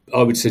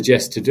I would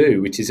suggest to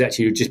do, which is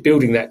actually just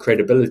building that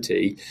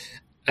credibility.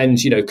 And,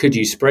 could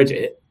you spread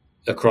it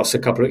across a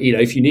couple of,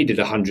 if you needed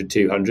 100,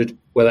 200,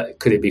 well,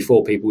 could it be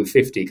 4 people with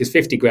 50? Because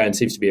 50 grand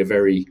seems to be a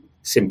very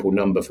simple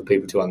number for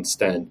people to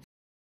understand.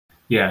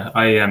 Yeah,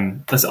 I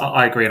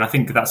agree, and I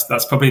think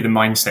that's probably the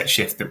mindset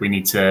shift that we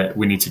need to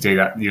do.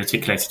 That you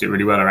articulated it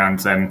really well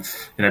around.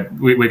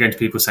 We're going to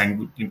people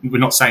saying, we're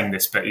not saying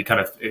this, but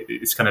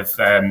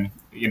can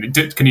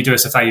you do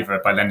us a favour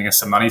by lending us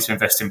some money to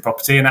invest in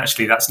property? And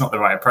actually, that's not the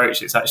right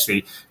approach. It's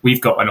actually, we've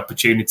got an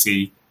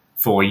opportunity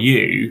for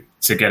you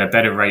to get a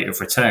better rate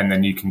of return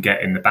than you can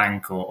get in the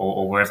bank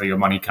or wherever your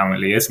money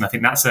currently is. And I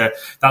think that's a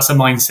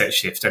mindset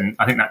shift. And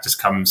I think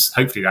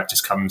hopefully that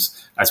just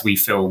comes as we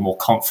feel more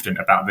confident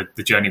about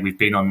the journey we've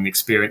been on and the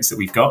experience that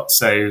we've got.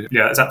 So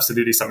yeah, that's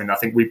absolutely something that I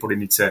think we probably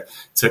need to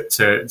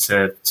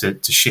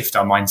shift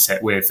our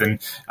mindset with. And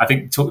I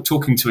think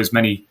talking to as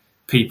many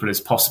people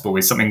as possible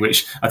is something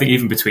which I think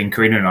even between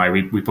Karina and I,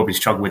 we probably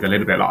struggle with a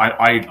little bit. Like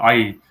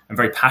I am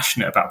very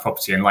passionate about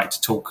property and like to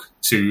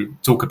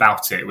talk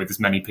about it with as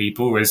many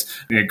people, whereas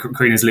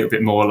Karina's a little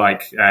bit more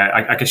like,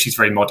 I guess she's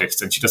very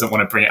modest and she doesn't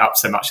want to bring it up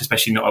so much,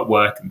 especially not at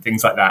work and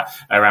things like that,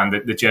 around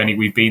the journey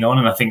we've been on.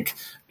 And I think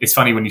it's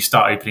funny when you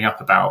start opening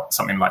up about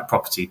something like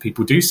property,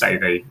 people do say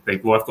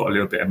I've got a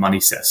little bit of money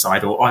set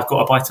aside, or I've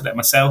got a buy to let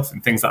myself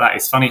and things like that.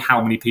 It's funny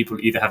how many people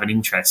either have an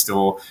interest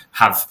or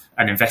have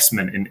an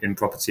investment in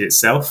property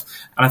itself.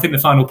 And I think the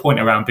final point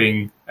around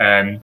being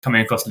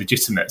coming across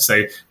legitimate.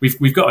 So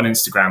we've got an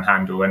Instagram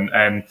handle,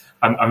 and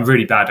I'm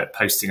really bad at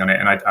posting on it,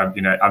 and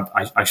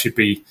I should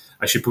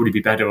probably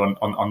be better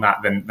on that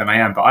than I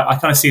am. But I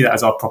kind of see that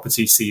as our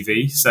property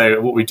CV. So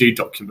what we do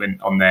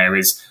document on there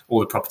is all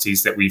the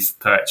properties that we've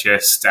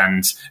purchased,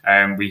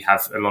 and we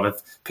have a lot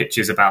of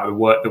pictures about the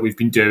work that we've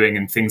been doing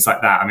and things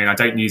like that. I mean, I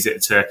don't use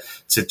it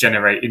to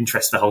generate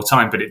interest the whole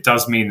time, but it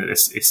does mean that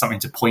it's something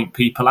to point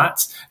people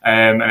at,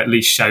 and at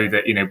least show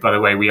that, by the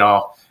way, we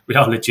are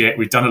legit.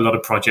 We've done a lot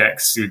of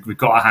projects. We've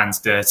got our hands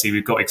dirty.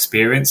 We've got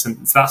experience,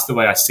 and so that's the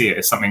way I see it.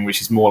 As something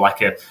which is more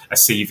like a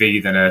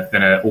CV than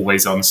a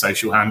always on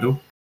social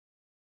handle.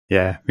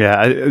 Yeah.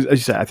 As you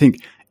say, I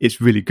think it's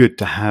really good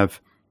to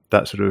have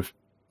that sort of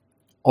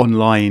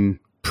online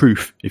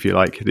proof, if you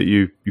like, that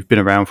you've been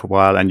around for a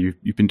while and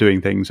you've been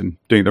doing things and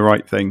doing the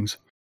right things.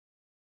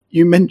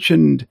 You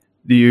mentioned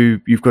that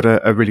you've got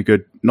a really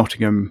good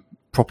Nottingham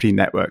property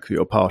network that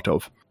you're part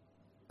of,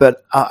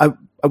 but I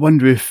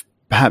wonder if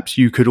perhaps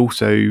you could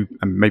also,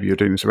 and maybe you're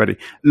doing this already,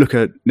 look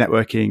at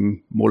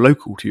networking more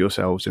local to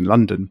yourselves in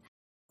London,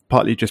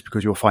 partly just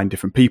because you'll find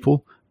different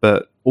people,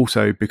 but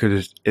also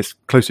because it's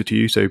closer to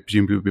you, so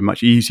presumably it would be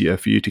much easier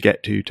for you to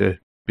get to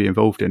be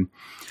involved in.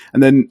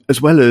 And then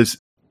as well as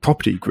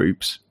property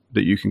groups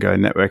that you can go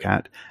and network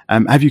at,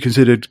 have you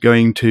considered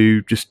going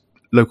to just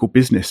local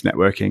business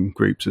networking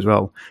groups as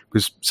well?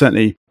 Because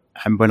certainly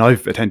when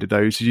I've attended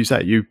those, as you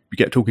say, you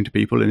get talking to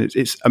people, and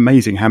it's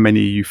amazing how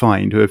many you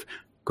find who have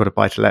got a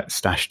buy-to-let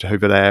stashed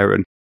over there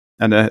and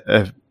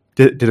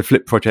did a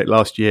flip project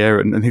last year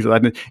and things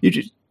like that. And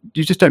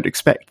you just don't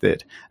expect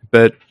it.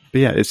 But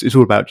yeah, it's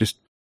all about just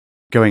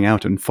going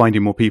out and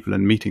finding more people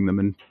and meeting them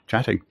and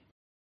chatting.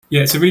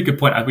 Yeah, it's a really good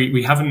point.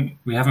 We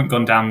haven't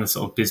gone down the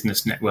sort of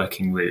business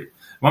networking route.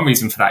 One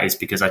reason for that is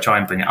because I try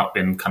and bring it up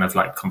in kind of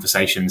like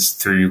conversations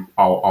through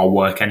our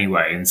work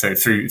anyway. And so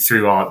through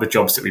the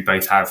jobs that we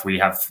both have, we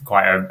have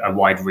quite a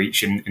wide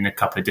reach in a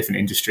couple of different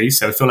industries.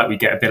 So I feel like we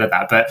get a bit of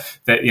that, but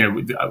that, you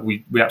know,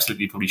 we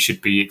absolutely probably should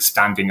be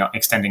extending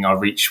our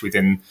reach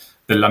within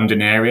the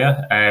London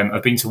area.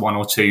 I've been to one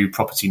or two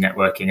property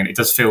networking, and it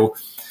does feel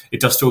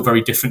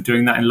very different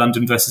doing that in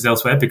London versus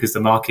elsewhere, because the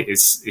market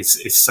is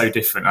so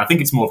different. I think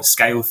it's more of a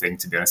scale thing,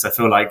 to be honest. I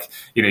feel like,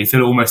 you know, you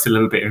feel almost a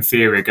little bit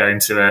inferior going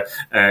to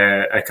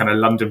a kind of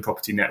London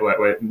property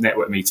network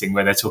meeting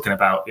where they're talking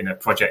about, you know,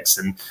 projects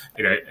and,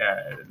 you know,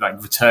 like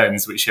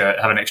returns which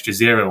have an extra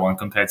zero on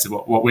compared to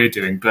what we're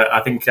doing. But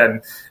I think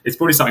it's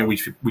probably something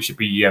we should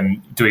be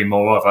doing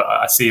more of.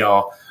 I see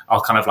our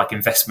kind of like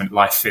investment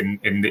life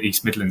in the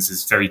East Midlands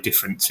is very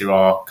different to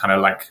our kind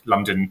of like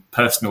London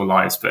personal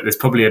lives, but there's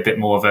probably a bit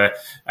more of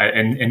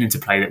an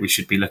interplay that we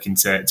should be looking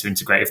to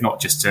integrate, if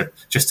not just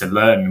to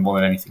learn more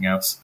than anything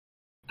else.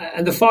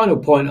 And the final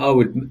point I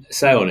would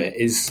say on it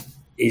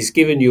is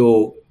given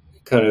your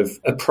kind of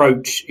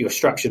approach, your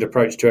structured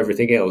approach to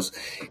everything else,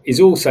 is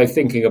also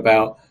thinking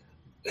about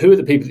who are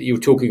the people that you're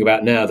talking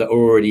about now that are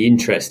already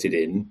interested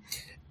in.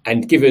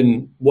 And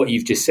given what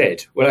you've just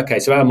said, well, okay,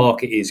 so our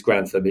market is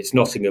Grantham, it's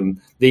Nottingham,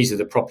 these are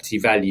the property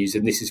values,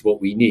 and this is what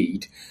we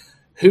need.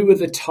 Who are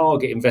the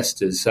target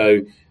investors?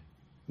 So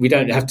we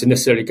don't have to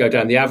necessarily go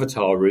down the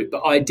avatar route,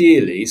 but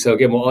ideally, so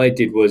again, what I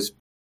did was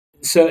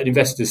certain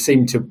investors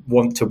seemed to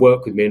want to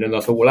work with me, and I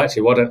thought, well,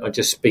 actually, why don't I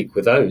just speak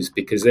with those?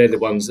 Because they're the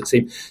ones that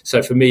seem...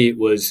 So for me, it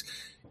was,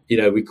 you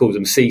know, we call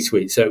them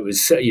C-suite. So it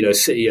was, you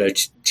know,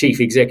 chief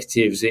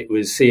executives, it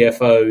was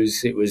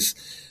CFOs, it was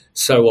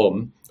so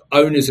on.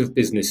 Owners of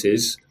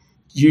businesses,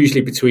 usually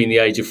between the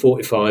age of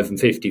 45 and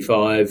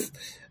 55,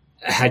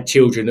 had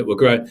children that were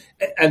grown,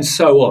 and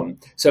so on.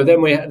 So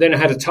then I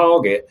had a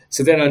target.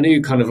 So then I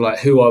knew kind of like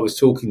who I was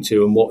talking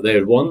to and what they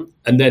would want.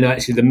 And then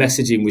actually the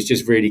messaging was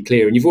just really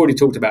clear. And you've already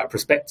talked about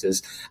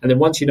prospectors. And then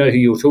once you know who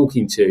you're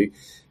talking to,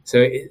 so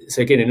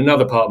again, in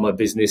another part of my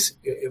business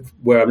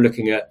where I'm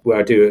looking at, where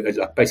I do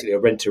basically a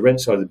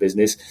rent-to-rent side of the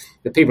business,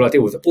 the people I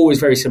deal with are always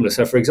very similar.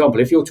 So for example,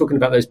 if you're talking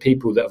about those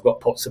people that have got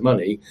pots of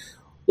money,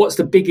 what's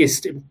the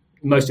biggest,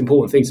 most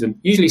important thing to them?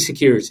 Usually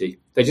security.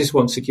 They just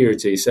want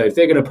security. So if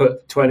they're going to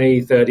put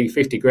 20, 30,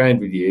 50 grand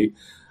with you,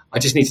 I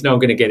just need to know I'm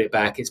going to get it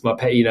back. It's my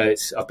pet, you know,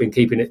 I've been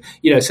keeping it,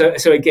 you know, so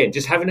again,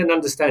 just having an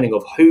understanding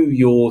of who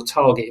your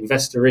target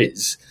investor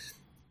is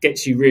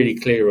gets you really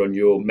clear on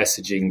your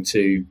messaging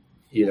to,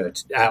 you know,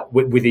 out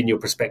within your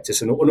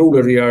prospectus and all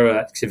of your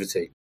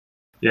activity.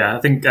 Yeah,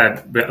 I think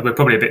we're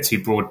probably a bit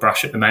too broad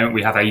brush at the moment.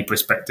 We have a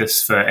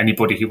prospectus for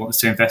anybody who wants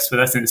to invest with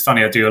us. And it's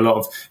funny, I do a lot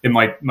of, in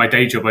my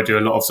day job, I do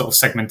a lot of sort of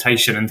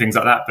segmentation and things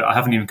like that, but I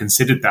haven't even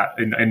considered that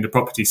in the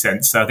property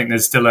sense. So I think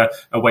there's still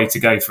a way to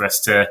go for us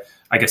to,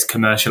 I guess,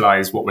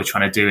 commercialize what we're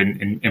trying to do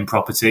in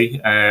property.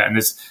 And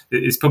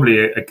it's probably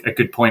a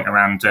good point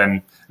around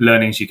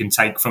learnings you can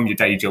take from your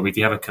day job. If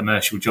you have a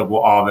commercial job,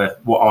 what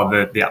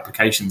are the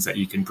applications that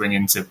you can bring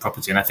into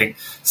property? And I think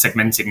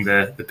segmenting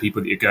the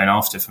people that you're going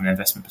after from an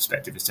investment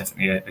perspective is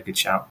definitely a good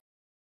shout.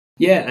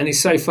 Yeah, and it's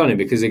so funny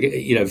because,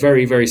 you know,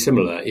 very, very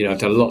similar. You know, I've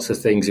done lots of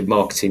things in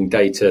marketing,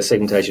 data,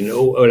 segmentation,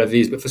 all of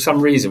these. But for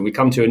some reason, we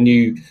come to a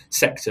new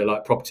sector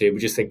like property and we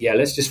just think, yeah,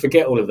 let's just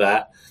forget all of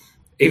that,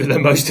 even though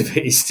most of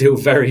it is still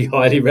very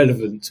highly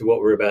relevant to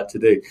what we're about to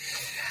do.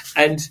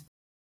 And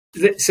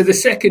so the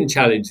second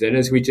challenge then,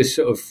 as we just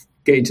sort of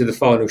get into the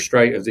final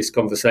straight of this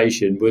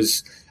conversation,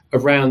 was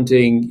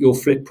surrounding your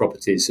flip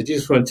properties. So do you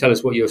just want to tell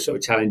us what your sort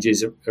of challenge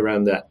is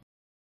around that?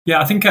 Yeah,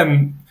 I think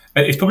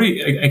It's probably,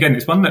 again,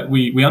 it's one that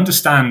we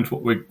understand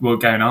what we're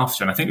going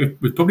after. And I think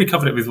we've probably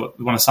covered it with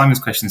one of Simon's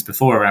questions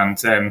before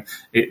around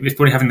it's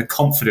probably having the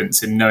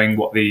confidence in knowing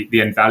what the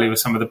end value of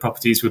some of the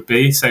properties would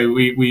be. So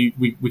we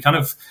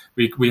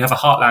have a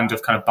heartland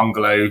of kind of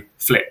bungalow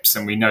flips,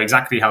 and we know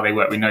exactly how they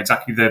work. We know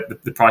exactly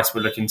the price we're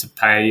looking to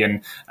pay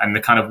and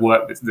the kind of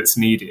work that's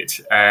needed.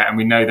 And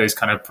we know those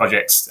kind of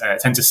projects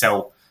tend to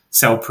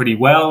sell pretty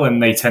well,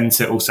 and they tend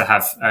to also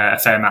have a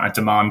fair amount of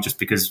demand just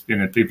because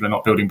people are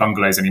not building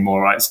bungalows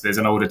anymore, right? So there's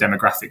an older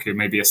demographic who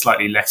maybe are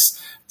slightly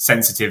less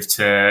sensitive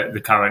to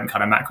the current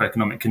kind of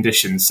macroeconomic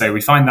conditions. So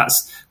we find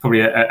that's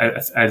probably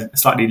a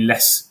slightly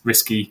less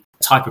risky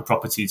type of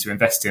property to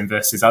invest in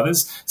versus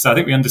others. So I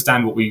think we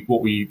understand what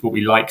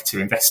we like to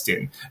invest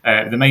in.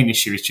 The main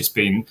issue has just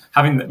been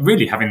having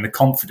the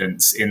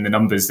confidence in the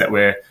numbers that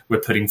we're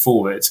putting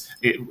forward.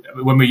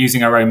 When we're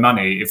using our own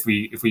money, if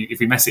we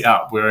mess it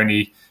up, we're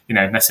only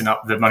messing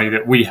up the money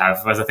that we have.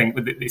 Whereas I think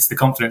it's the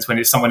confidence when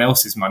it's someone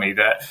else's money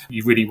that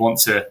you really want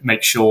to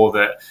make sure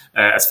that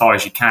as far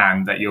as you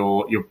can that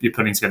you're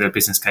putting together a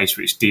business case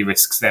which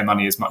de-risks their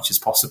money as much as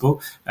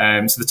possible.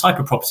 So the type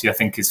of property I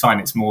think is fine.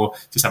 It's more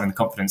just having the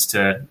confidence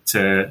to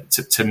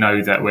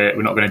know that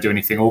we're not going to do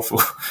anything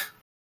awful.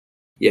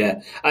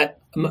 Yeah,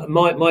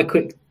 my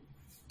quick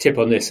tip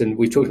on this, and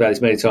we've talked about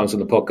this many times on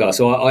the podcast.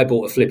 So I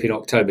bought a flip in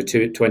October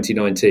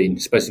 2019,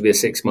 supposed to be a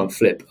 6-month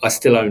flip. I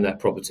still own that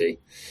property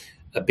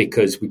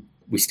because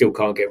we still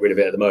can't get rid of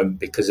it at the moment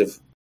because of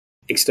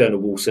external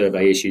wall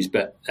survey issues.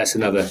 But that's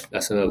another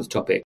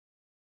topic.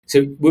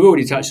 So we've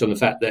already touched on the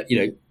fact that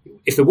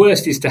if the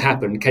worst is to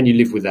happen, can you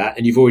live with that?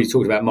 And you've already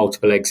talked about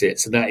multiple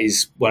exits, and that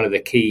is one of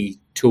the key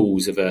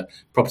tools of a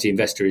property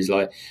investor. Is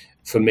like,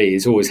 for me,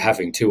 is always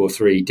having 2 or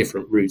 3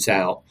 different routes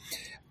out.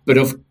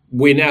 But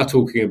we're now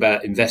talking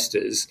about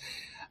investors.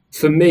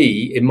 For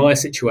me, in my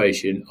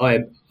situation,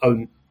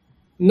 I'm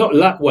not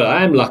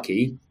I am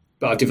lucky,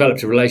 but I've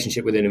developed a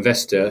relationship with an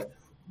investor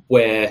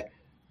where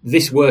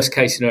this worst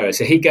case scenario.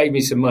 So he gave me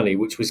some money,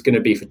 which was going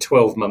to be for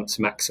 12 months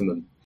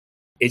maximum.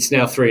 It's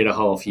now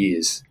 3.5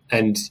 years.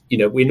 And,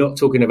 we're not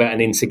talking about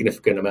an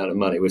insignificant amount of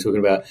money. We're talking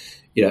about,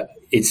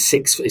 it's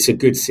a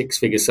good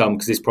 6-figure sum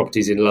because this property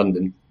is in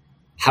London.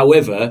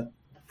 However,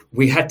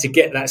 we had to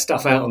get that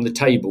stuff out on the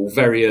table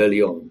very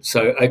early on.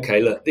 So,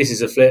 okay, look, this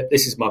is a flip.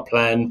 This is my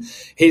plan.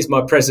 Here's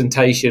my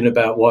presentation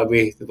about why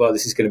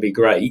this is going to be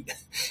great.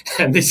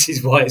 And this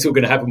is why it's all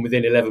going to happen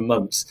within 11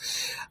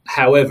 months.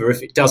 However,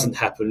 if it doesn't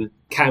happen,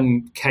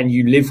 can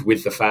you live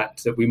with the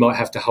fact that we might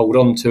have to hold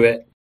on to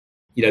it?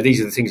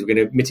 These are the things we're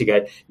going to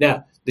mitigate.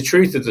 Now, the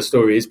truth of the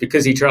story is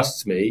because he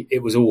trusts me,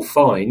 it was all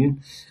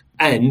fine.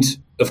 And,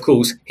 of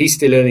course, he's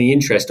still earning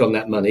interest on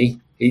that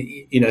money.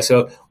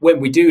 So when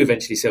we do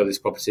eventually sell this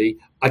property,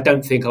 I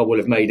don't think I will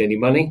have made any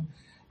money.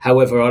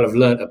 However, I'll have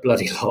learnt a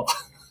bloody lot,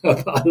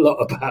 a lot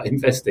about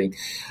investing.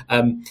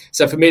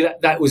 So for me,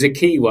 that was a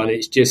key one.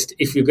 It's just,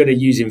 if you're going to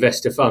use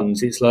investor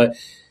funds, it's like,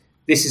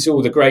 this is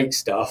all the great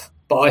stuff.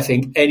 But I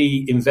think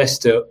any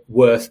investor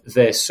worth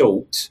their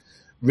salt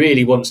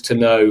really wants to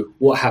know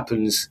what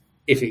happens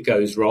if it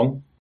goes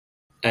wrong.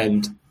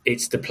 And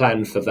it's the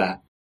plan for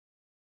that.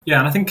 Yeah,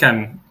 and I think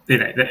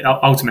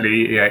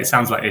ultimately, it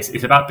sounds like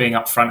it's about being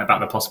upfront about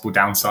the possible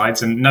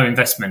downsides, and no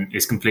investment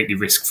is completely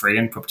risk-free,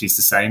 and property's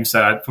the same.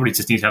 So I probably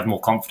just need to have more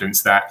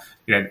confidence that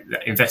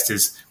that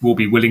investors will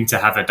be willing to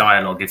have a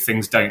dialogue if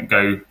things don't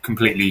go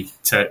completely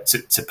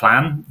to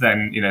plan.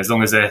 Then as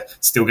long as they're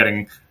still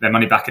getting their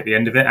money back at the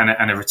end of it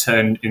and a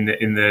return in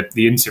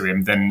the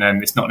interim, then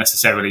it's not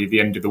necessarily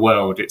the end of the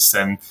world. It's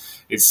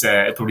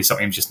probably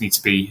something we just need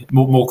to be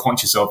more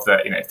conscious of,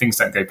 that if things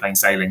don't go plain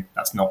sailing,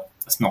 that's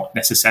not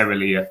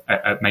necessarily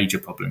a major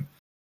problem.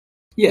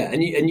 Yeah,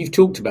 and you've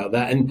talked about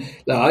that. And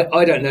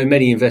I don't know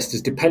many investors,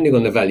 depending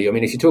on the value. I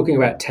mean, if you're talking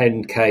about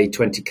 10K,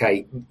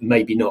 20K,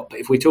 maybe not. But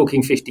if we're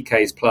talking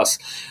 50Ks plus,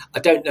 I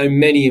don't know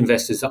many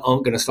investors that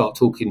aren't going to start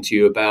talking to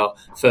you about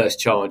first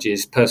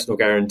charges, personal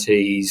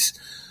guarantees,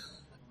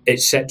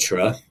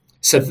 etc.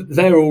 So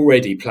they're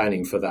already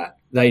planning for that.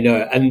 They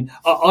know. And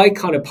I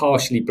kind of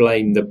partially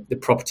blame the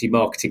property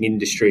marketing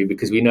industry,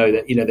 because we know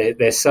that,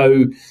 they're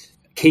so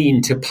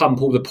keen to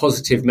pump all the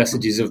positive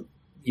messages of,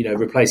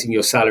 replacing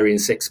your salary in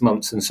 6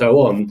 months and so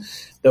on,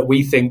 that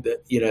we think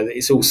that, that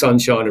it's all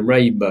sunshine and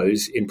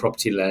rainbows in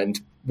property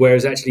land.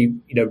 Whereas actually,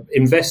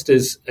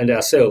 investors and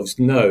ourselves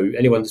know,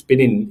 anyone that's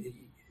been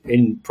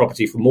in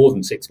property for more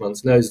than 6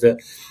 months knows that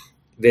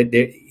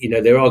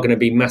there are going to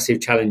be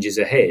massive challenges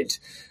ahead.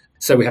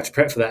 So we have to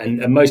prep for that.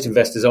 And most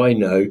investors I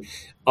know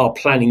are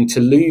planning to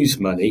lose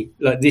money.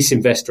 Like this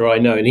investor I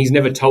know, and he's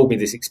never told me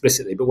this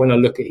explicitly, but when I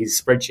look at his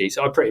spreadsheets,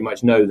 I pretty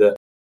much know that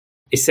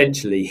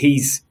essentially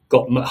he's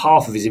got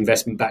half of his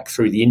investment back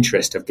through the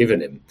interest I've given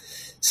him.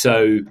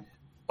 So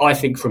I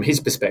think from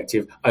his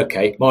perspective,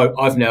 okay,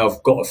 I've now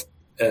got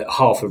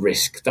half a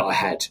risk that I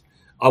had.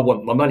 I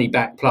want my money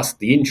back plus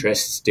the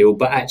interest still,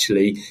 but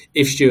actually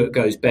if Stuart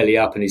goes belly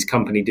up and his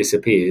company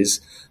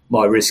disappears,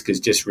 my risk has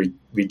just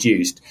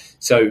reduced.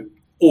 So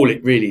all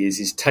it really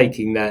is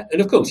taking that.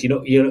 And of course,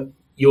 you're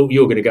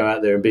you're going to go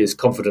out there and be as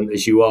confident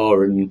as you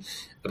are and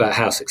about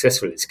how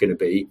successful it's going to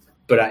be.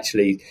 But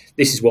actually,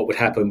 this is what would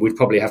happen. We'd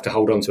probably have to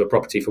hold on to a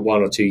property for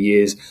 1 or 2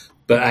 years.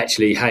 But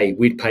actually, hey,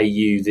 we'd pay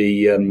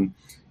you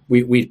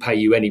we'd pay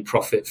you any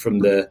profit from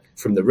the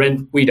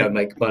rent. We don't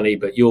make money,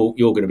 but you're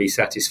going to be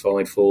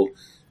satisfied for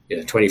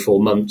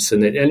 24 months.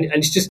 And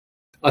it's just,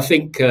 I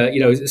think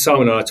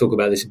Simon and I talk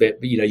about this a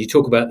bit. But you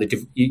talk about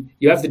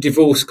you have the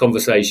divorce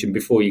conversation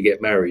before you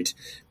get married,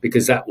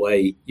 because that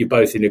way you're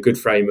both in a good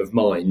frame of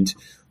mind,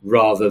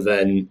 rather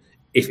than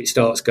if it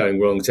starts going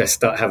wrong to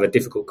have a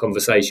difficult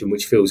conversation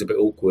which feels a bit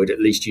awkward.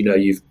 At least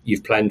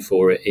you've planned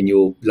for it in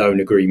your loan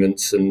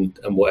agreements and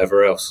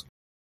whatever else.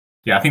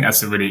 Yeah, I think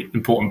that's a really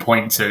important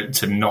point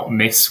to not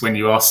miss when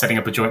you are setting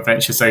up a joint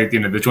venture. So,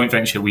 the joint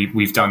venture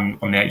we've done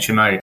on the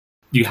HMO,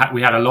 we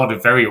had a lot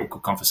of very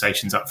awkward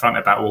conversations up front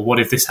about, well, what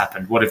if this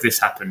happened? What if this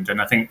happened?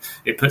 And I think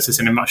it puts us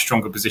in a much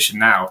stronger position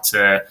now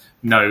to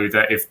know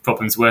that if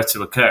problems were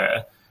to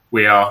occur,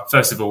 we are,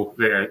 first of all,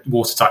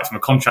 watertight from a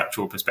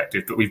contractual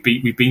perspective, but we've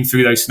been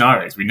through those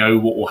scenarios. We know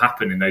what will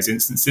happen in those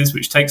instances,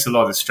 which takes a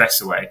lot of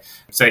stress away.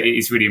 So it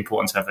is really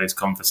important to have those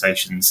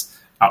conversations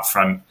up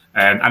front.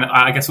 And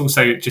I guess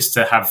also just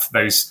to have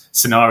those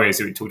scenarios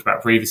that we talked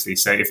about previously.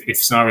 So if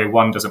scenario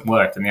 1 doesn't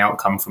work and the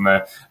outcome from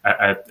a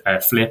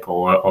flip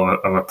or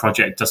a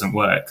project doesn't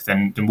work,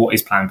 then what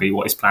is plan B?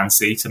 What is plan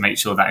C, to make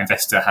sure that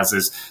investor has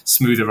as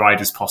smooth a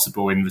ride as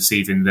possible in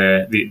receiving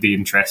the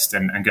interest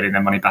and getting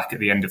their money back at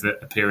the end of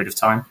a period of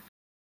time?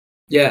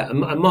 Yeah,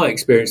 and my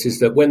experience is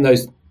that when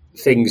those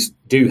things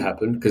do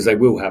happen, because they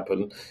will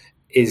happen,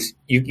 is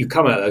you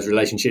come out of those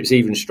relationships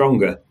even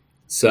stronger.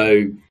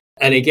 So,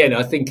 and again,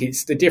 I think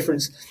it's the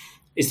difference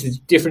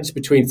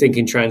between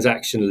thinking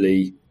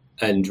transactionally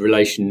and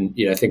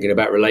thinking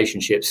about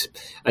relationships.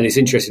 And it's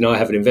interesting, I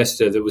have an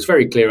investor that was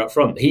very clear up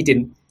front.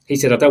 He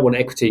said, I don't want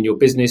equity in your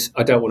business.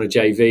 I don't want a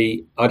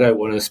JV. I don't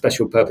want a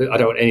special purpose. I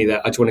don't want any of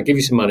that. I just want to give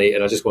you some money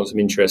and I just want some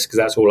interest, because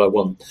that's all I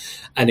want.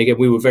 And again,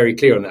 we were very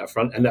clear on that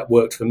front, and that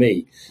worked for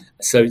me.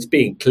 So it's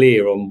being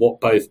clear on what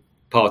both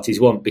parties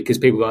want, because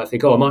people might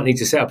think, I might need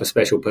to set up a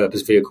special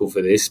purpose vehicle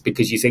for this,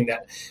 because you think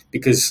that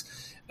because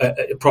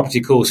a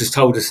property course has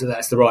told us that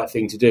that's the right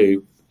thing to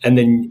do. And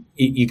then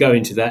you go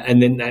into that,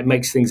 and then that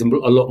makes things a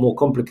lot more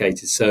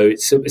complicated. So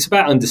it's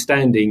about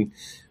understanding,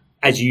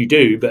 as you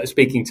do, but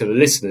speaking to the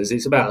listeners,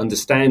 it's about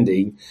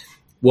understanding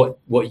what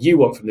you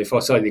want from the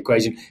far side of the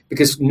equation.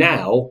 Because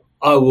now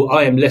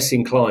I am less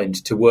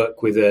inclined to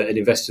work with an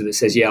investor that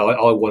says, I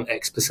want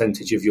X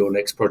percentage of your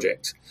next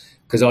project,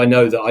 because I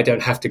know that I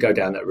don't have to go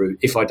down that route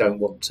if I don't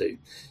want to.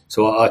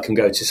 So I can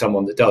go to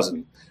someone that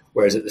doesn't.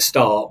 Whereas at the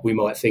start, we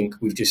might think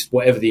we've just,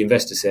 whatever the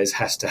investor says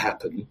has to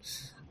happen,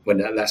 when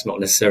that's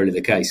not necessarily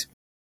the case.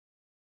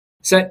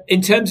 So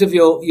in terms of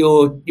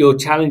your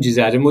challenges,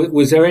 Adam,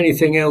 was there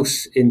anything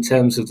else in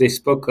terms of this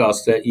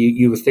podcast that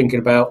you were thinking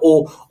about,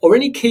 or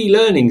any key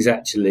learnings,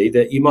 actually,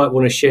 that you might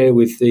want to share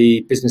with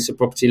the Business of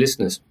Property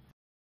listeners?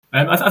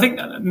 I think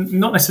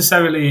not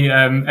necessarily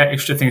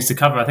extra things to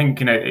cover. I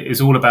think it's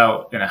all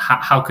about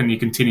how can you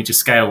continue to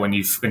scale when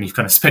you've kind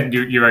of spent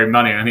your own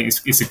money. And I think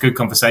it's a good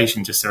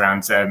conversation just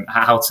around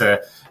how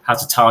to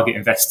target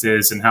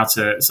investors and how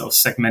to sort of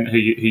segment who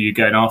you're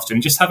going after,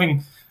 and just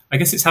having. I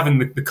guess it's having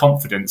the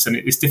confidence, and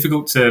it's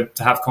difficult to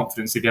have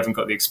confidence if you haven't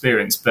got the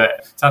experience.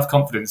 But to have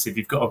confidence, if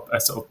you've got a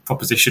sort of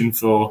proposition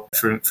for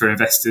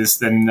investors,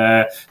 then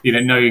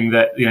knowing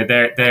that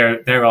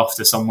they're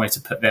after somewhere to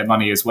put their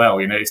money as well.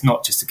 It's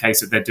not just a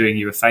case of they're doing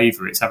you a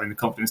favour. It's having the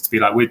confidence to be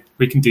like,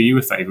 we can do you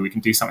a favour. We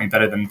can do something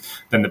better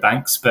than the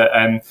banks. But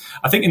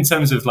I think in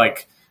terms of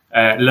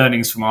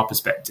learnings from our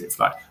perspective,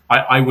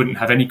 I wouldn't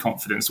have any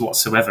confidence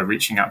whatsoever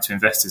reaching out to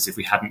investors if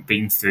we hadn't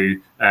been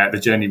through the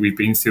journey we've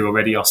been through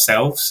already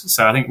ourselves.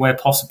 So I think where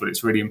possible,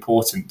 it's really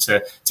important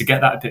to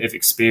get that bit of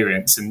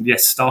experience. And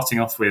yes,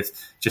 starting off with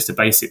just a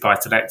basic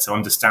buy-to-let to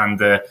understand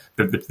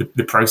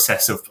the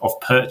process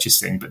of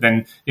purchasing, but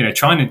then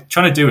trying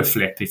to do a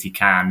flip if you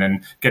can,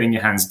 and getting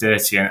your hands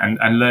dirty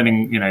and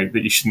learning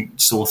that you shouldn't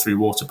saw through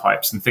water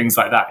pipes and things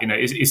like that.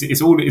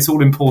 It's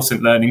all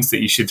important learnings that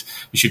you should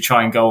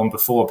try and go on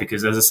before,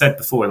 because as I said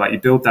before, you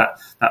build that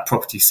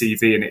property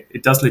CV, and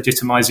it does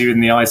legitimize you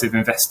in the eyes of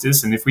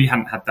investors. And if we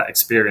hadn't had that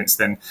experience,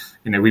 then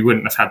we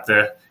wouldn't have had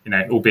the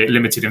albeit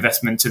limited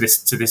investment to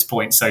this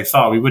point so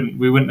far. We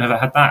wouldn't have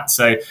had that.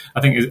 So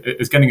I think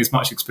it's getting as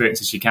much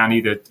experience as you can,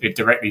 either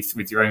directly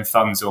with your own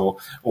funds or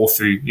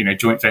through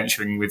joint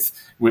venturing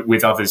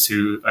with others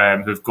who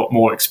have got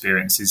more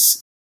experience,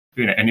 is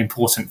an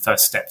important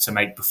first step to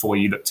make before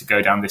you look to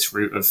go down this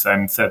route of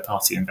third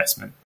party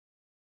investment.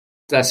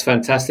 That's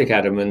fantastic,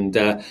 Adam, and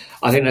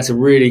I think that's a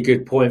really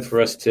good point for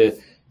us to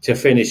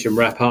finish and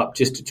wrap up.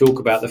 Just to talk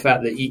about the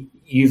fact that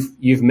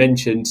you've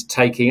mentioned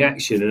taking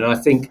action, and I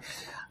think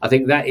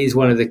that is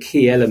one of the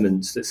key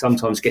elements that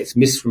sometimes gets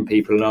missed from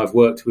people. And I've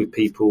worked with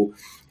people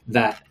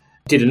that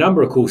did a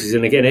number of courses,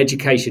 and again,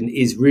 education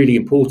is really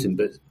important,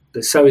 but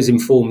but so is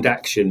informed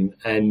action.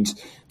 And,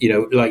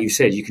 like you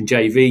said, you can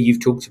JV. You've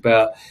talked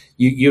about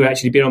you've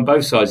actually been on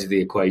both sides of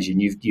the equation.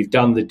 You've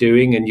done the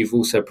doing, and you've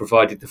also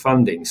provided the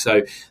funding.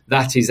 So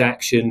that is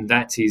action.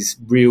 That is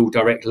real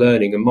direct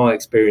learning. And my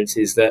experience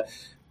is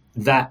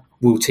that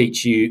will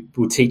teach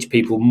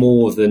people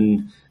more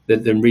than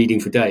reading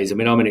for days. I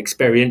mean, I'm an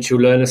experiential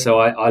learner, so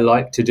I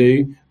like to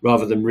do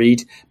rather than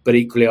read. But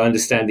equally, I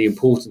understand the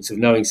importance of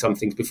knowing some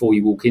things before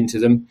you walk into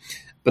them.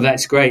 But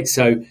that's great.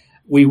 So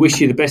we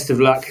wish you the best of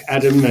luck,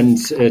 Adam, and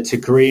to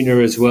Karina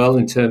as well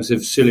in terms of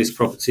Sulis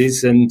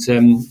Properties. And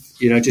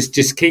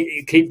just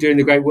keep doing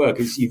the great work.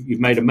 You've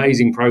made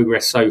amazing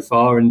progress so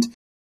far. And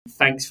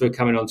thanks for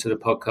coming onto the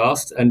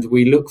podcast. And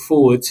we look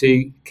forward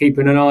to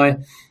keeping an eye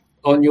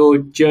on your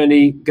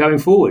journey going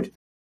forward.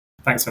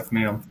 Thanks for having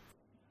me on.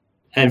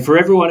 And for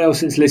everyone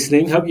else that's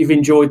listening, hope you've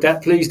enjoyed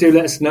that. Please do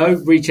let us know.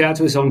 Reach out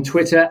to us on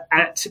Twitter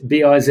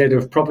 @BIZ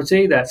of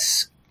Property.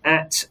 That's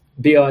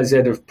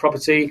 @BIZ of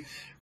Property.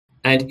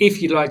 And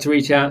if you'd like to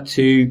reach out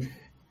to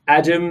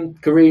Adam,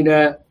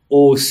 Karina,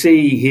 or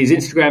see his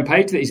Instagram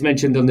page that he's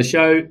mentioned on the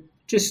show,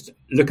 just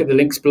look at the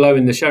links below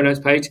in the show notes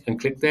page and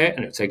click there, and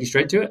it'll take you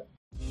straight to it.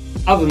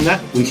 Other than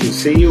that, we shall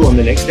see you on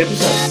the next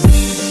episode.